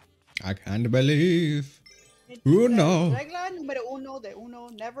this. I can't believe. Uno. Regla número uno de uno.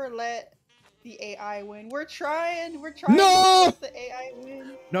 Never let the AI win. We're trying. We're trying No! to let the AI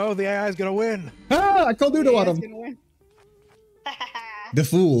win. No, the AI is gonna win. Ah, I called Uno The on AI's him. gonna win. The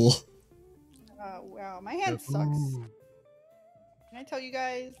fool. Oh wow, my hand sucks. Ooh. Can I tell you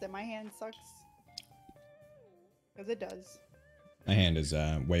guys that my hand sucks? Because it does. My hand is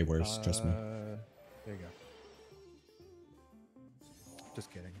way worse, trust me. There you go.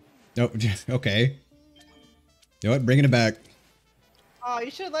 Just kidding. Nope. Okay. You know what? Bringing it back. Oh,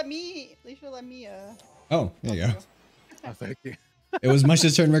 you should let me. Oh, there you go. Oh, thank you. It was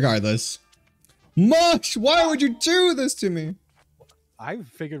Mush's turn regardless. Mush, why would you do this to me? I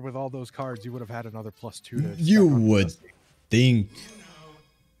figured with all those cards, you would have had another +2 to. You stack on would Dusty. think.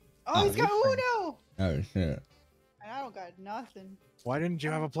 Oh, he's got you're Uno. Oh shit. And I don't got nothing. Why didn't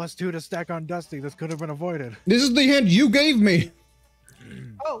you have a +2 to stack on Dusty? This could have been avoided. This is the hand you gave me.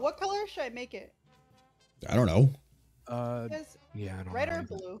 Oh, what color should I make it? I don't know. Yes, Yeah, I don't red know or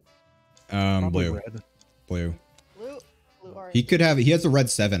either. blue? Probably Blue. red. Blue. Blue. Alright. He could have. He has a red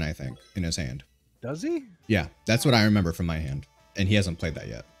 7, I think, in his hand. Does he? Yeah, that's what I remember from my hand, and he hasn't played that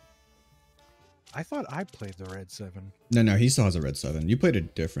yet. I thought I played the red 7. No, he still has a red 7. You played a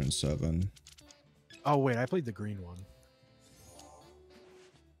different 7. Oh wait, I played the green one.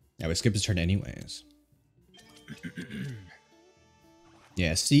 Yeah, we skipped his turn anyways.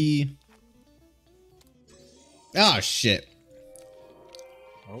 Yeah, see. Oh shit.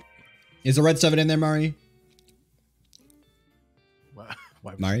 Oh, Is a red 7 in there, Mari?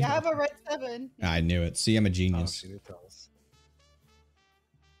 why? Mari? Yeah, I have a red 7. I knew it. See, I'm a Oh, genius. see, it tells.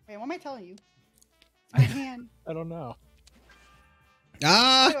 Wait, what am I telling you? My hand. I don't know.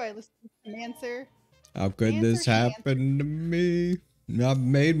 Ah! How do I listen to Mancer? How could this Answer, answer. happen to me? I've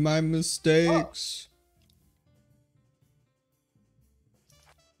made my mistakes. Let's see.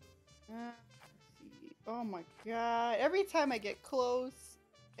 Oh my god. Every time I get close,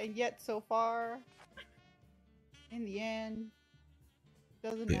 and yet so far, in the end,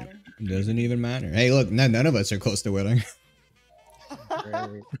 doesn't Yeah. matter. It doesn't even matter. Hey, look, none of us are close to winning.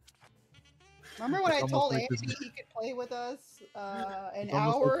 Great. Remember when I It's almost told like Andy this- he could play with us an It's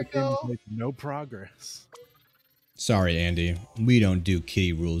almost hour like the game's ago? making no progress. Sorry, Andy. We don't do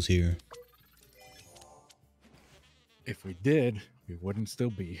kitty rules here. If we did, we wouldn't still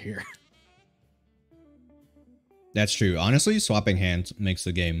be here. That's true. Honestly, swapping hands makes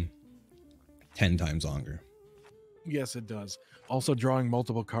the game 10 times longer. Yes, it does. Also, drawing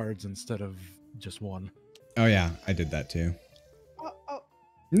multiple cards instead of just one. Oh yeah, I did that too. Oh,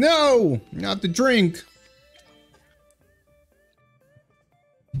 No, not the drink.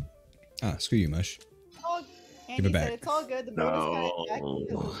 Ah, screw you, Mush. oh, Give Andy it back. said it's all good. The moon is kind of back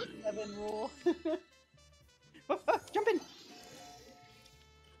because of the 7 rule. Jump in!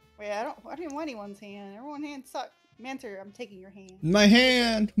 Wait, I don't want anyone's hand. Everyone's hand sucks. Mancer, I'm taking your hand. My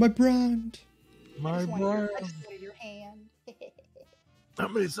hand, my brand. My I brand. just wanted your hand. How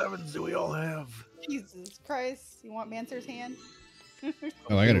many 7s do we all have? Jesus Christ. You want Mancer's hand?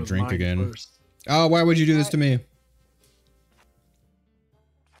 Oh, I gotta It was drink mine again. first. Oh, why would you do this to me?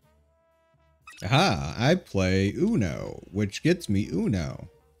 Aha, I play Uno, which gets me Uno.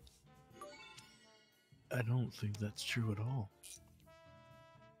 I don't think that's true at all.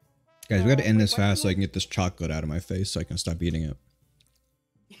 Guys, we gotta end Wait, this what fast so I was- can get this chocolate out of my face so I can stop eating it.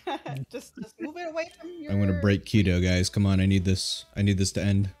 just move it away from your. I'm gonna break keto, guys. Come on, I need this. I need this to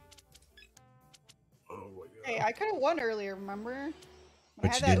end. Oh my god. Hey, I could have won earlier. Remember? When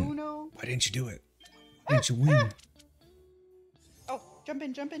But I had you that didn't. Uno. Why didn't you do it? Why didn't you win? Oh, jump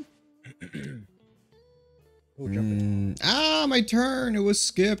in, jump in. Oh, jump in. Ah, my turn. It was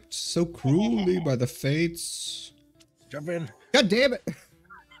skipped so cruelly by the fates. Jump in. God damn it!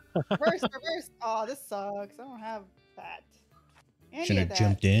 Reverse, reverse. Oh, this sucks. I don't have that. Any Should of have that.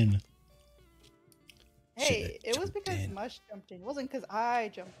 jumped in. Hey, Shoulda it was jumped because in. Mush jumped in. It wasn't because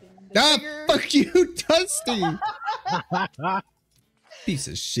I jumped in. The Ah, trigger- fuck you, Dusty! Piece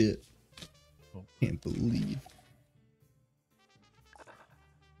of shit. Can't believe.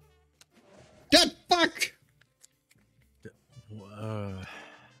 God, fuck!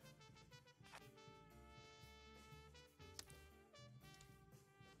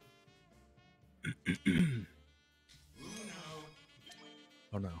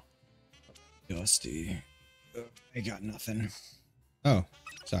 Oh no. Dusty. I got nothing. Oh,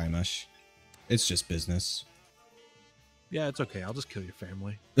 sorry, Mush. It's just business. Yeah, it's okay. I'll just kill your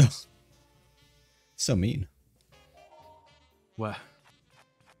family. So mean. Well,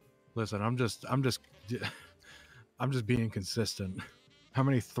 listen, I'm just being consistent. How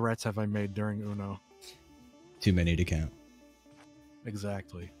many threats have I made during Uno? Too many to count.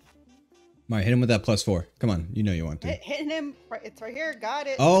 Exactly. Alright, hit him with that +4. Come on, you know you want to. Hitting him. Right, it's right here. Got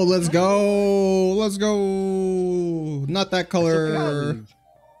it. Oh, let's go! Let's go! Not that color.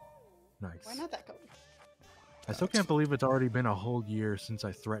 Nice. Why not that color? I still can't believe it's already been a whole year since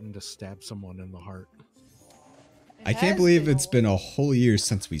I threatened to stab someone in the heart. It I can't has believe it's a been a whole year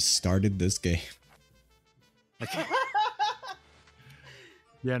since we started this game. I can't-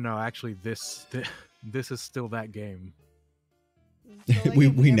 yeah, no, actually, this is still that game. So, like, We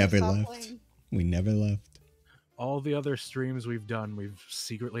if never stop left. playing- We never left. All the other streams we've done, we've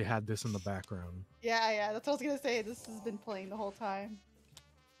secretly had this in the background. Yeah, that's what I was gonna say. This has been playing the whole time.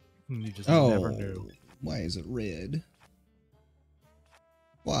 And you just Oh, never knew. why is it red?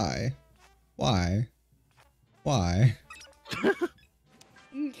 Why? Why? Why?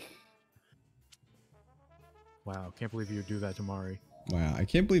 Mm. Wow, can't believe you would do that to Mari. Wow, I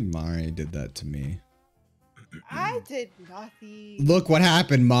can't believe Mari did that to me. I did nothing. Look what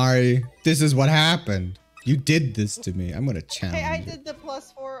happened, Mari. This is what happened. You did this to me. I'm gonna challenge Hey, I you. did the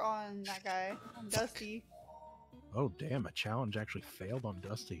 +4 on that guy, on Dusty. Oh, damn, a challenge actually failed on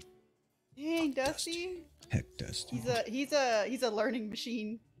Dusty. Dang, Dusty. Heck, Dusty. He's a learning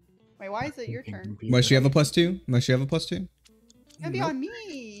machine. Wait, why is it your turn? Must you have a +2? Must you have a +2? It's gonna be on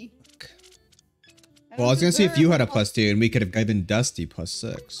me. Well, I was gonna see if you had a +2 and we could have given Dusty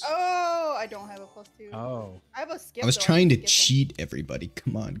 +6. Oh, I don't have a +2. Oh. I have a skip. I was though, trying to can skip 'em. cheat everybody.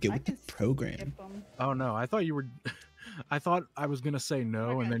 Come on, get I with the can program. skip 'em. Oh, no, I thought you were... I thought I was going to say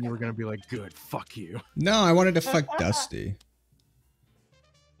no, and then you were going to be like, good, fuck you. No, I wanted to fuck Dusty.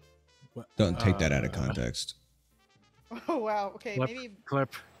 What- Don't take that out of uh, context. Oh wow. Okay, Clip. maybe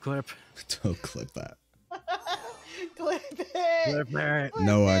Clip. Don't clip that. clip it. Clip it.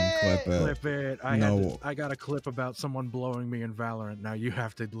 No one clip it. Clip it. No. I got a clip about someone blowing me in Valorant. Now you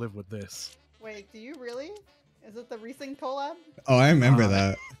have to live with this. Wait, do you really? Is it the recent collab? Oh, I remember Uh,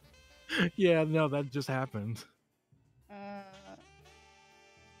 that. Yeah, no, that just happened.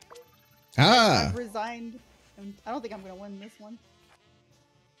 Ah, I've resigned. I don't think I'm gonna win this one.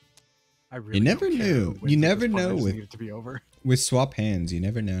 I really never don't care knew. who You wins at never this point. I know just with- need it to be over. with swap hands, you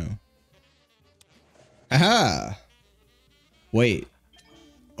never know. Aha! Wait.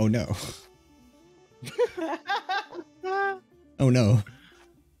 Oh no. Oh no.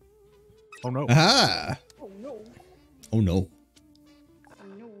 Oh no. Aha! Oh no. Oh no. Oh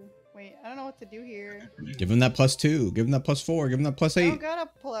no. Wait, I don't know what to do here. Give him that +2. Give him that +4. Give him that I +8. don't got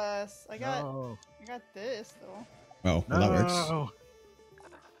a plus. I got No. this though. Oh, well, that works. No.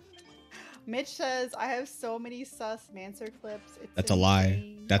 Mitch says I have so many sus Mancer clips. It's That's a lie.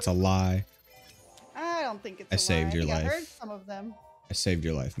 insane." That's a lie. I don't think it's. I a saved lie. your think I life. heard some of them. I saved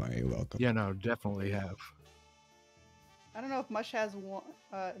your life, Mario. You're welcome. Yeah, no, definitely have. I don't know if Mush has one.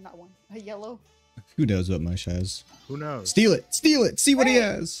 Not one. A yellow. Who knows what Mush has? Who knows? Steal it! Steal it! See what he Hey!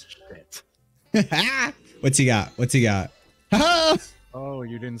 has! Shit. What's he got? What's he got? Ha! Oh,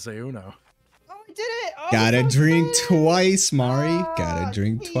 you didn't say Uno. Oh, I did it! Oh, Gotta so drink excited! twice, Mari. Ah, Gotta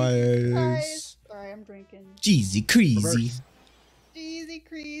drink Jesus twice. Christ. Sorry, I'm drinking. Jeezy crazy. Reverse. Easy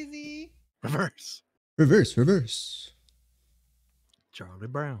crazy. Reverse. Reverse, reverse. Charlie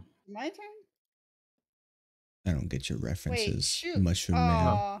Brown. My turn? I don't get your references, shoot. Mushroom Man.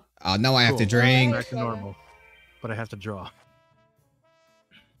 Aw. Oh, now I have to Cool. drink. Back to normal. But I have to draw.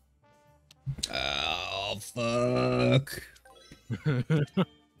 Oh, fuck.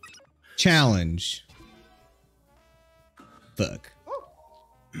 Challenge. Fuck. Oh,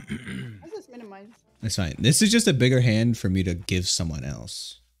 let's just minimize. That's fine. This is just a bigger hand for me to give someone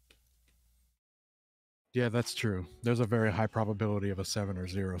else. Yeah, that's true. There's a very high probability of a 7 or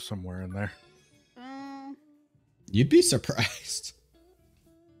 0 somewhere in there. You'd be surprised.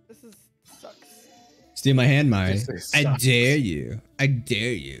 This is sucks. Steal my hand, Mai. This I sucks. dare you. I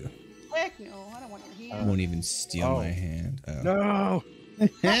dare you. Heck no, I don't want your I hand. won't even steal Oh. my hand. Oh. No!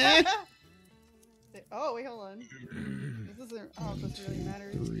 Oh, wait, hold on. This isn't. Oh, this really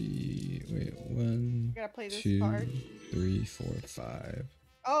matters. 3. Wait, 1, I gotta play this 2, card. 3, 4, 5.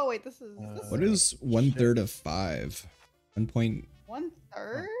 Oh, wait, this is. What is 1/3 of 5? 1.66?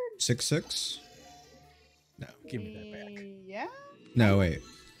 1/3? No. Give me that back. Yeah. No, wait.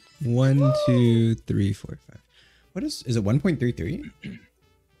 1, 2, 3, 4, 5. What is it 1.33?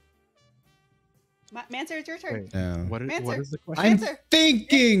 Mancer, it's your turn. Wait, No. what Mancer. is the question? I'm Answer.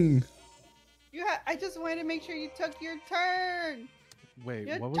 thinking. I just wanted to make sure you took your turn. Wait,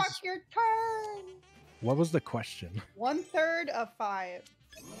 You what took was your turn. the question? 1/3 of 5.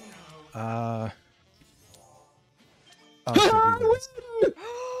 Oh,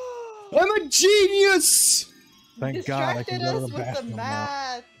 I'm a genius. thank God I can Distracted go to us the with the bathroom now.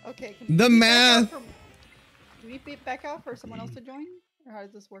 math. Okay. Can The we beep back out math. Can we beep back out for someone else to join? Or how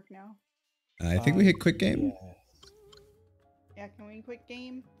does this work now? I think we hit quick game. Yeah. Yeah, can we quit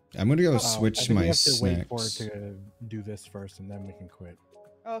game? I'm gonna go I switch think we my have to wait for it snacks. to do this first, and then we can quit.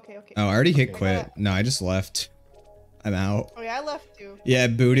 Okay, okay. Oh, I already hit Okay. quit. No, I just left. I'm out. Oh, yeah, I left too. Yeah,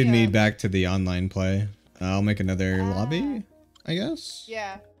 it booted me Yeah. back to the online play. I'll make another Ah. lobby, I guess.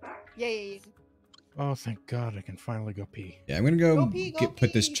 Yeah. Yeah. Oh, thank God I can finally go pee. Yeah, I'm gonna go, Go pee, go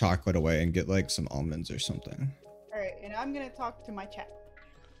put this pee. chocolate away and get like some almonds or something. All right, and I'm gonna talk to my chat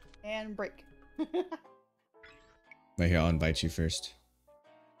and break. Wait, here, I'll invite you first.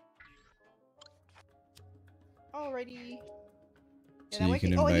 Alrighty. So then you we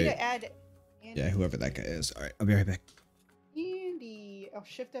can Oh, I need invite- to add. Andy. Yeah, whoever that guy is. All right, I'll be right back. Andy. Oh,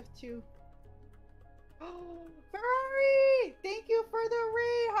 Shift F2. Oh, Ferrari! Thank you for the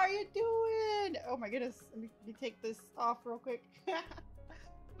raid. How you doing? Oh my goodness. Let me take this off real quick.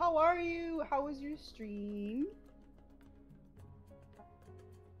 How are you? How was your stream?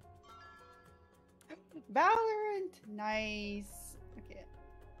 Valorant. Nice. Okay.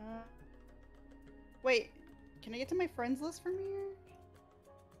 Wait. Can I get to my friends list from here?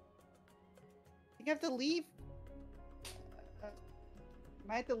 I think I have to leave.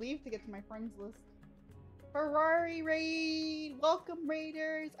 I have to leave to get to my friends list. Ferrari raid! Welcome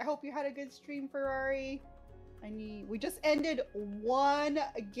raiders! I hope you had a good stream, Ferrari. We just ended one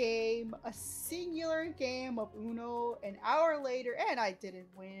game, a singular game of Uno, an hour later, and I didn't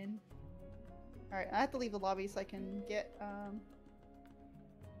win. Alright, I have to leave the lobby so I can get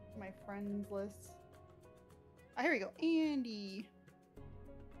my friends list. Ah, here we go. Andy.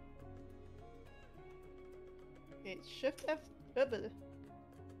 Okay, Shift F. I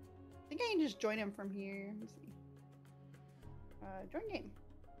think I can just join him from here. Let me see. Join game.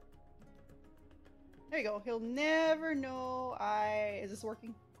 There you go. He'll never know Is this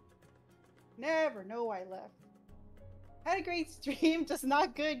working? Never know I left. Had a great stream, just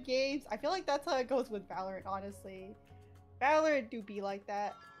not good games. I feel like that's how it goes with Valorant, honestly. Valorant do be like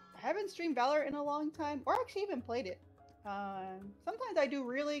that. I haven't streamed Valorant in a long time, or actually even played it. Sometimes I do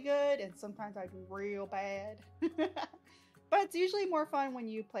really good, and sometimes I do real bad. But it's usually more fun when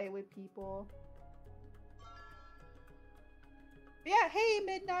you play with people. But yeah, hey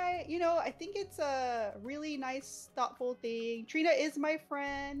Midnight. You know, I think it's a really nice, thoughtful thing. Trina is my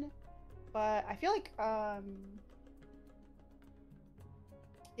friend, but I feel like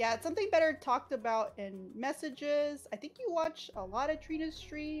yeah, it's something better talked about in messages. I think you watch a lot of Trina's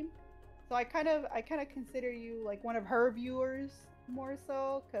stream, so I kind of consider you like one of her viewers more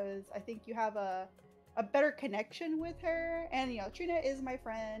so, because I think you have a better connection with her. And you know, Trina is my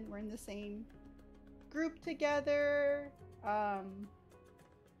friend. We're in the same group together.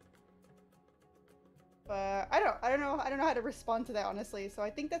 But I don't know how to respond to that, honestly. So I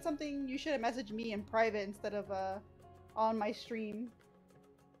think that's something you should have messaged me in private instead of on my stream.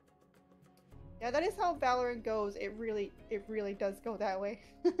 Yeah, that is how Valorant goes. It really does go that way.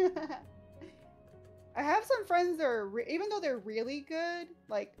 I have some friends that are even though they're really good,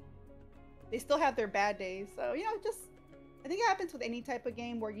 like they still have their bad days. So you know, I think it happens with any type of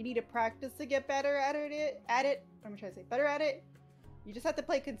game where you need to practice to get better at it. I'm trying to say better at it. You just have to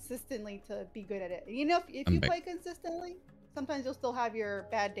play consistently to be good at it. And you know, if you play consistently, sometimes you'll still have your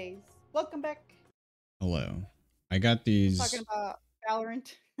bad days. Welcome back. Hello. I got these. Talking about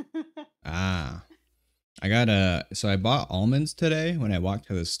Valorant. I I got so I bought almonds today when I walked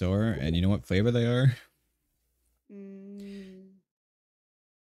to the store, and you know what flavor they are? Mm.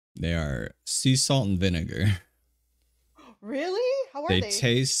 They are sea salt and vinegar. Really? How are They they?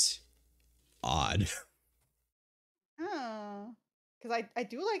 taste odd. Because I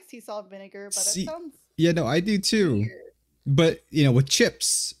do like sea salt vinegar, but See- that sounds Yeah, no, I do too. weird. But you know, with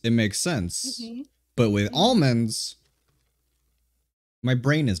chips, it makes sense. Mhm. But with Mhm. almonds, my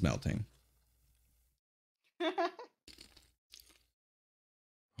brain is melting.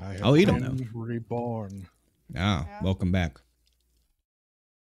 I'll eat 'em, though. been reborn. Ah, Yeah. welcome back.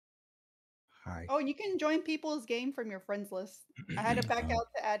 Hi. Oh, and you can join people's game from your friends list. I had to back out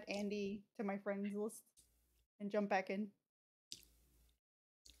to add Andy to my friends list and jump back in.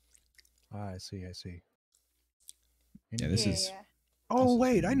 I see. I see. Yeah, this yeah. is. Oh this is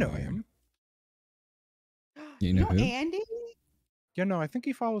wait, I know weird. him. You know who? Andy? Yeah, no, I think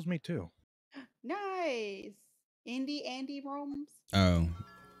he follows me too. Nice. Andy roams. Oh,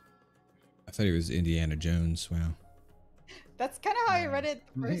 I thought he was Indiana Jones. Wow. That's kind of how I read Nice. it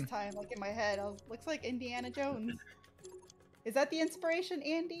the first time, like in my head. I was looks like Indiana Jones. Is that the inspiration,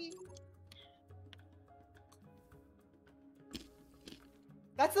 Andy?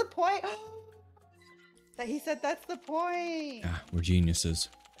 That's the point. That he said that's the point. Ah, we're geniuses.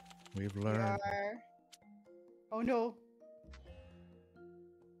 We've We learned. are. Oh no.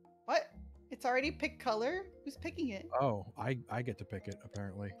 What? It's already picked color? Who's picking it? Oh, I get to pick it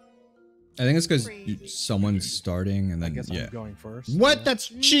apparently. I think it's because Crazy. someone's starting and I then guess yeah. I'm going first. What? yeah. That's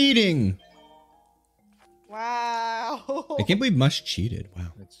cheating. Wow. I can't believe Mush cheated.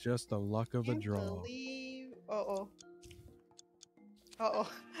 Wow. It's just the luck of the Can't draw. believe- Uh-oh. Uh-oh.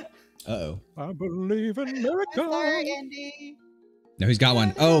 Uh-oh. I believe in I'm miracles. sorry, Andy. No, he's got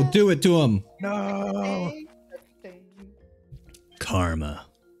one. Oh, do it to him. No. Thing. Karma.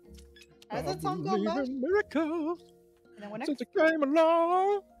 How's that I song go, believe Bush? in miracles. And then when Since it came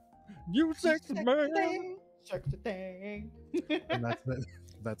along, you sexy Check the man. thing. Check the thing. And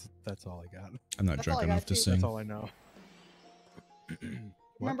that's all I got. I'm not That's drunk all I got, enough to too. sing. That's all I know.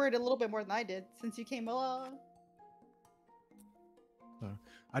 Remember it a little bit more than I did since you came along.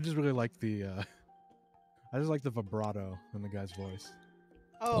 I just really like the I just like the vibrato in the guy's voice.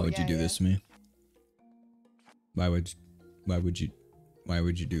 Oh, Why would you yeah, do yeah. this to me? Why would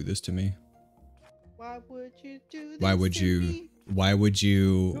you do this to me? Why would you do this? Why would to you me? why would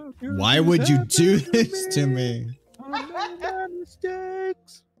you Don't you why just would you happen do to this to me? me? I know my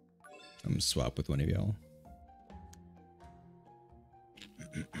mistakes. I'm gonna swap with one of y'all.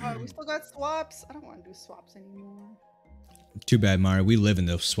 Oh, we still got swaps. I don't want to do swaps anymore. Too bad, Mario. We live in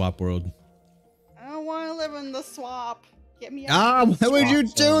the swap world. I don't want to live in the swap. Get me out. Ah, of the why would you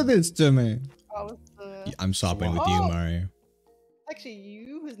swap do zone. this to me? swap. It's the- I'm swapping with you, Oh. Mario. Actually,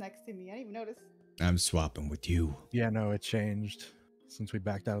 you who's next to me. I didn't even notice. I'm swapping with you. Yeah, no, it changed since we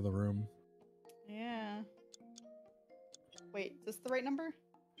backed out of the room. Yeah. Wait, is this the right number?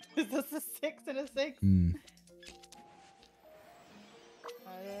 Is this a 6 and a 6? Hmm.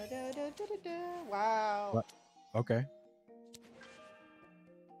 Wow. What? Okay.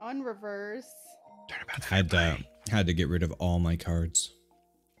 On reverse. Had to get rid of all my cards.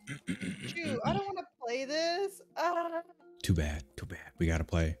 Shoot, I don't want to play this. Too bad. Too bad. We gotta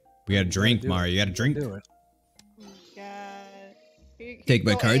play. We gotta drink, do it. Mario. You gotta drink. Do it. Oh, God. Here Take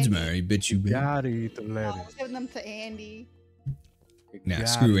my go, cards, Andy. Mario. Bitch, you bitch. Gotta eat the Oh, lettuce. I'm giving them to Andy. Nah, Gotta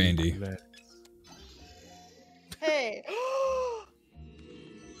screw eat Andy. the lettuce. Hey.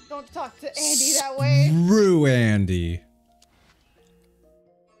 Don't talk to Andy that way. Screw Andy.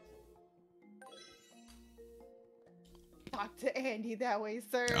 Talk to Andy that way,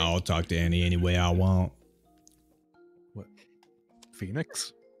 sir. I'll talk to Andy any way I want.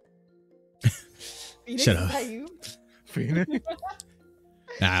 Phoenix? Phoenix, shut is up. that you? Phoenix?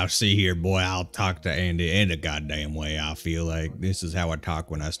 Now, see here, boy. I'll talk to Andy any goddamn way I feel like. This is how I talk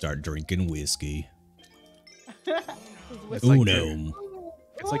when I start drinking whiskey. It's like Uno.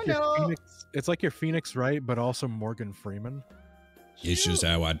 It's like Oh, your no. Phoenix. It's like your Phoenix, right? But also Morgan Freeman. It's just Shoot.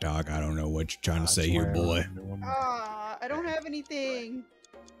 how I talk. I don't know what you're trying to say That's here, why I boy. love doing- Ah, I don't have anything.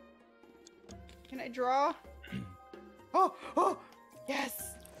 Can I draw? Oh,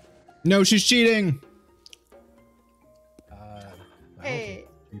 yes. No, she's cheating. I don't Hey,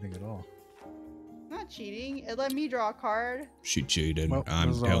 think cheating at all. not cheating. It let me draw a card. She cheated. Well, I'm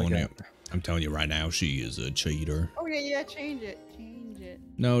this is all I telling you. got. I'm telling you right now, she is a cheater. Oh yeah, change it. Change it.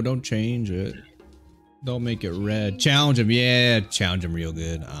 No, don't change it. Don't make it red. Challenge him. Yeah, challenge him real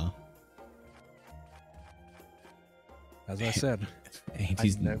good. As I said,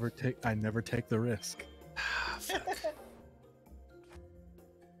 Andy's I never take the risk.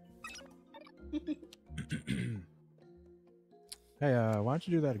 Hey, why don't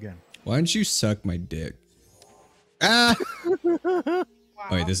you do that again? Why don't you suck my dick? Ah! Wow. Oh,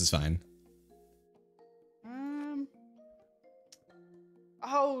 wait, this is fine.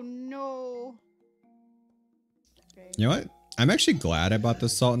 Oh no. Okay. You know what? I'm actually glad I bought the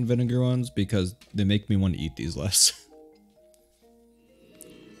salt and vinegar ones because they make me want to eat these less.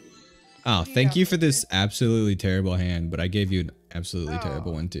 Oh, thank you for this absolutely terrible hand, but I gave you an absolutely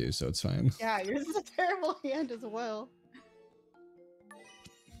terrible one too, so it's fine. Yeah, yours is a terrible hand as well.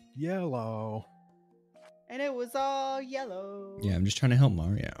 Yellow. And it was all yellow. Yeah, I'm just trying to help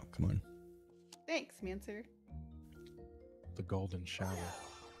Mario. Come on. Thanks, Mancer. The golden shower.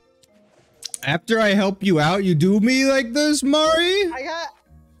 After I help you out, you do me like this, Mari?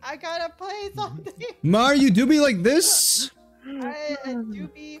 I gotta play something. Mari, you do me like this? I do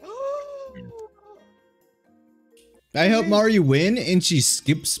be. I help Mari win and she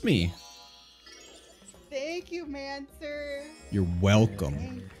skips me. Thank you, Mancer. You're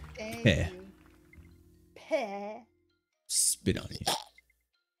welcome. Thank Peh. you. Peh. Spit on you.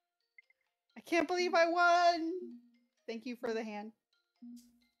 I can't believe I won. Thank you for the hand.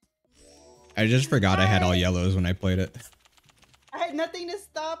 I just forgot I had all yellows when I played it. I had nothing to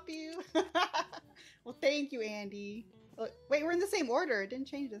stop you. Well, thank you, Andy. Wait, we're in the same order. It didn't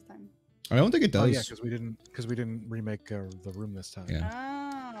change this time. I don't think it does. Oh yeah, because we didn't remake the room this time.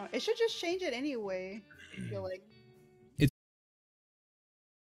 Yeah. Oh, it should just change it anyway. I feel like.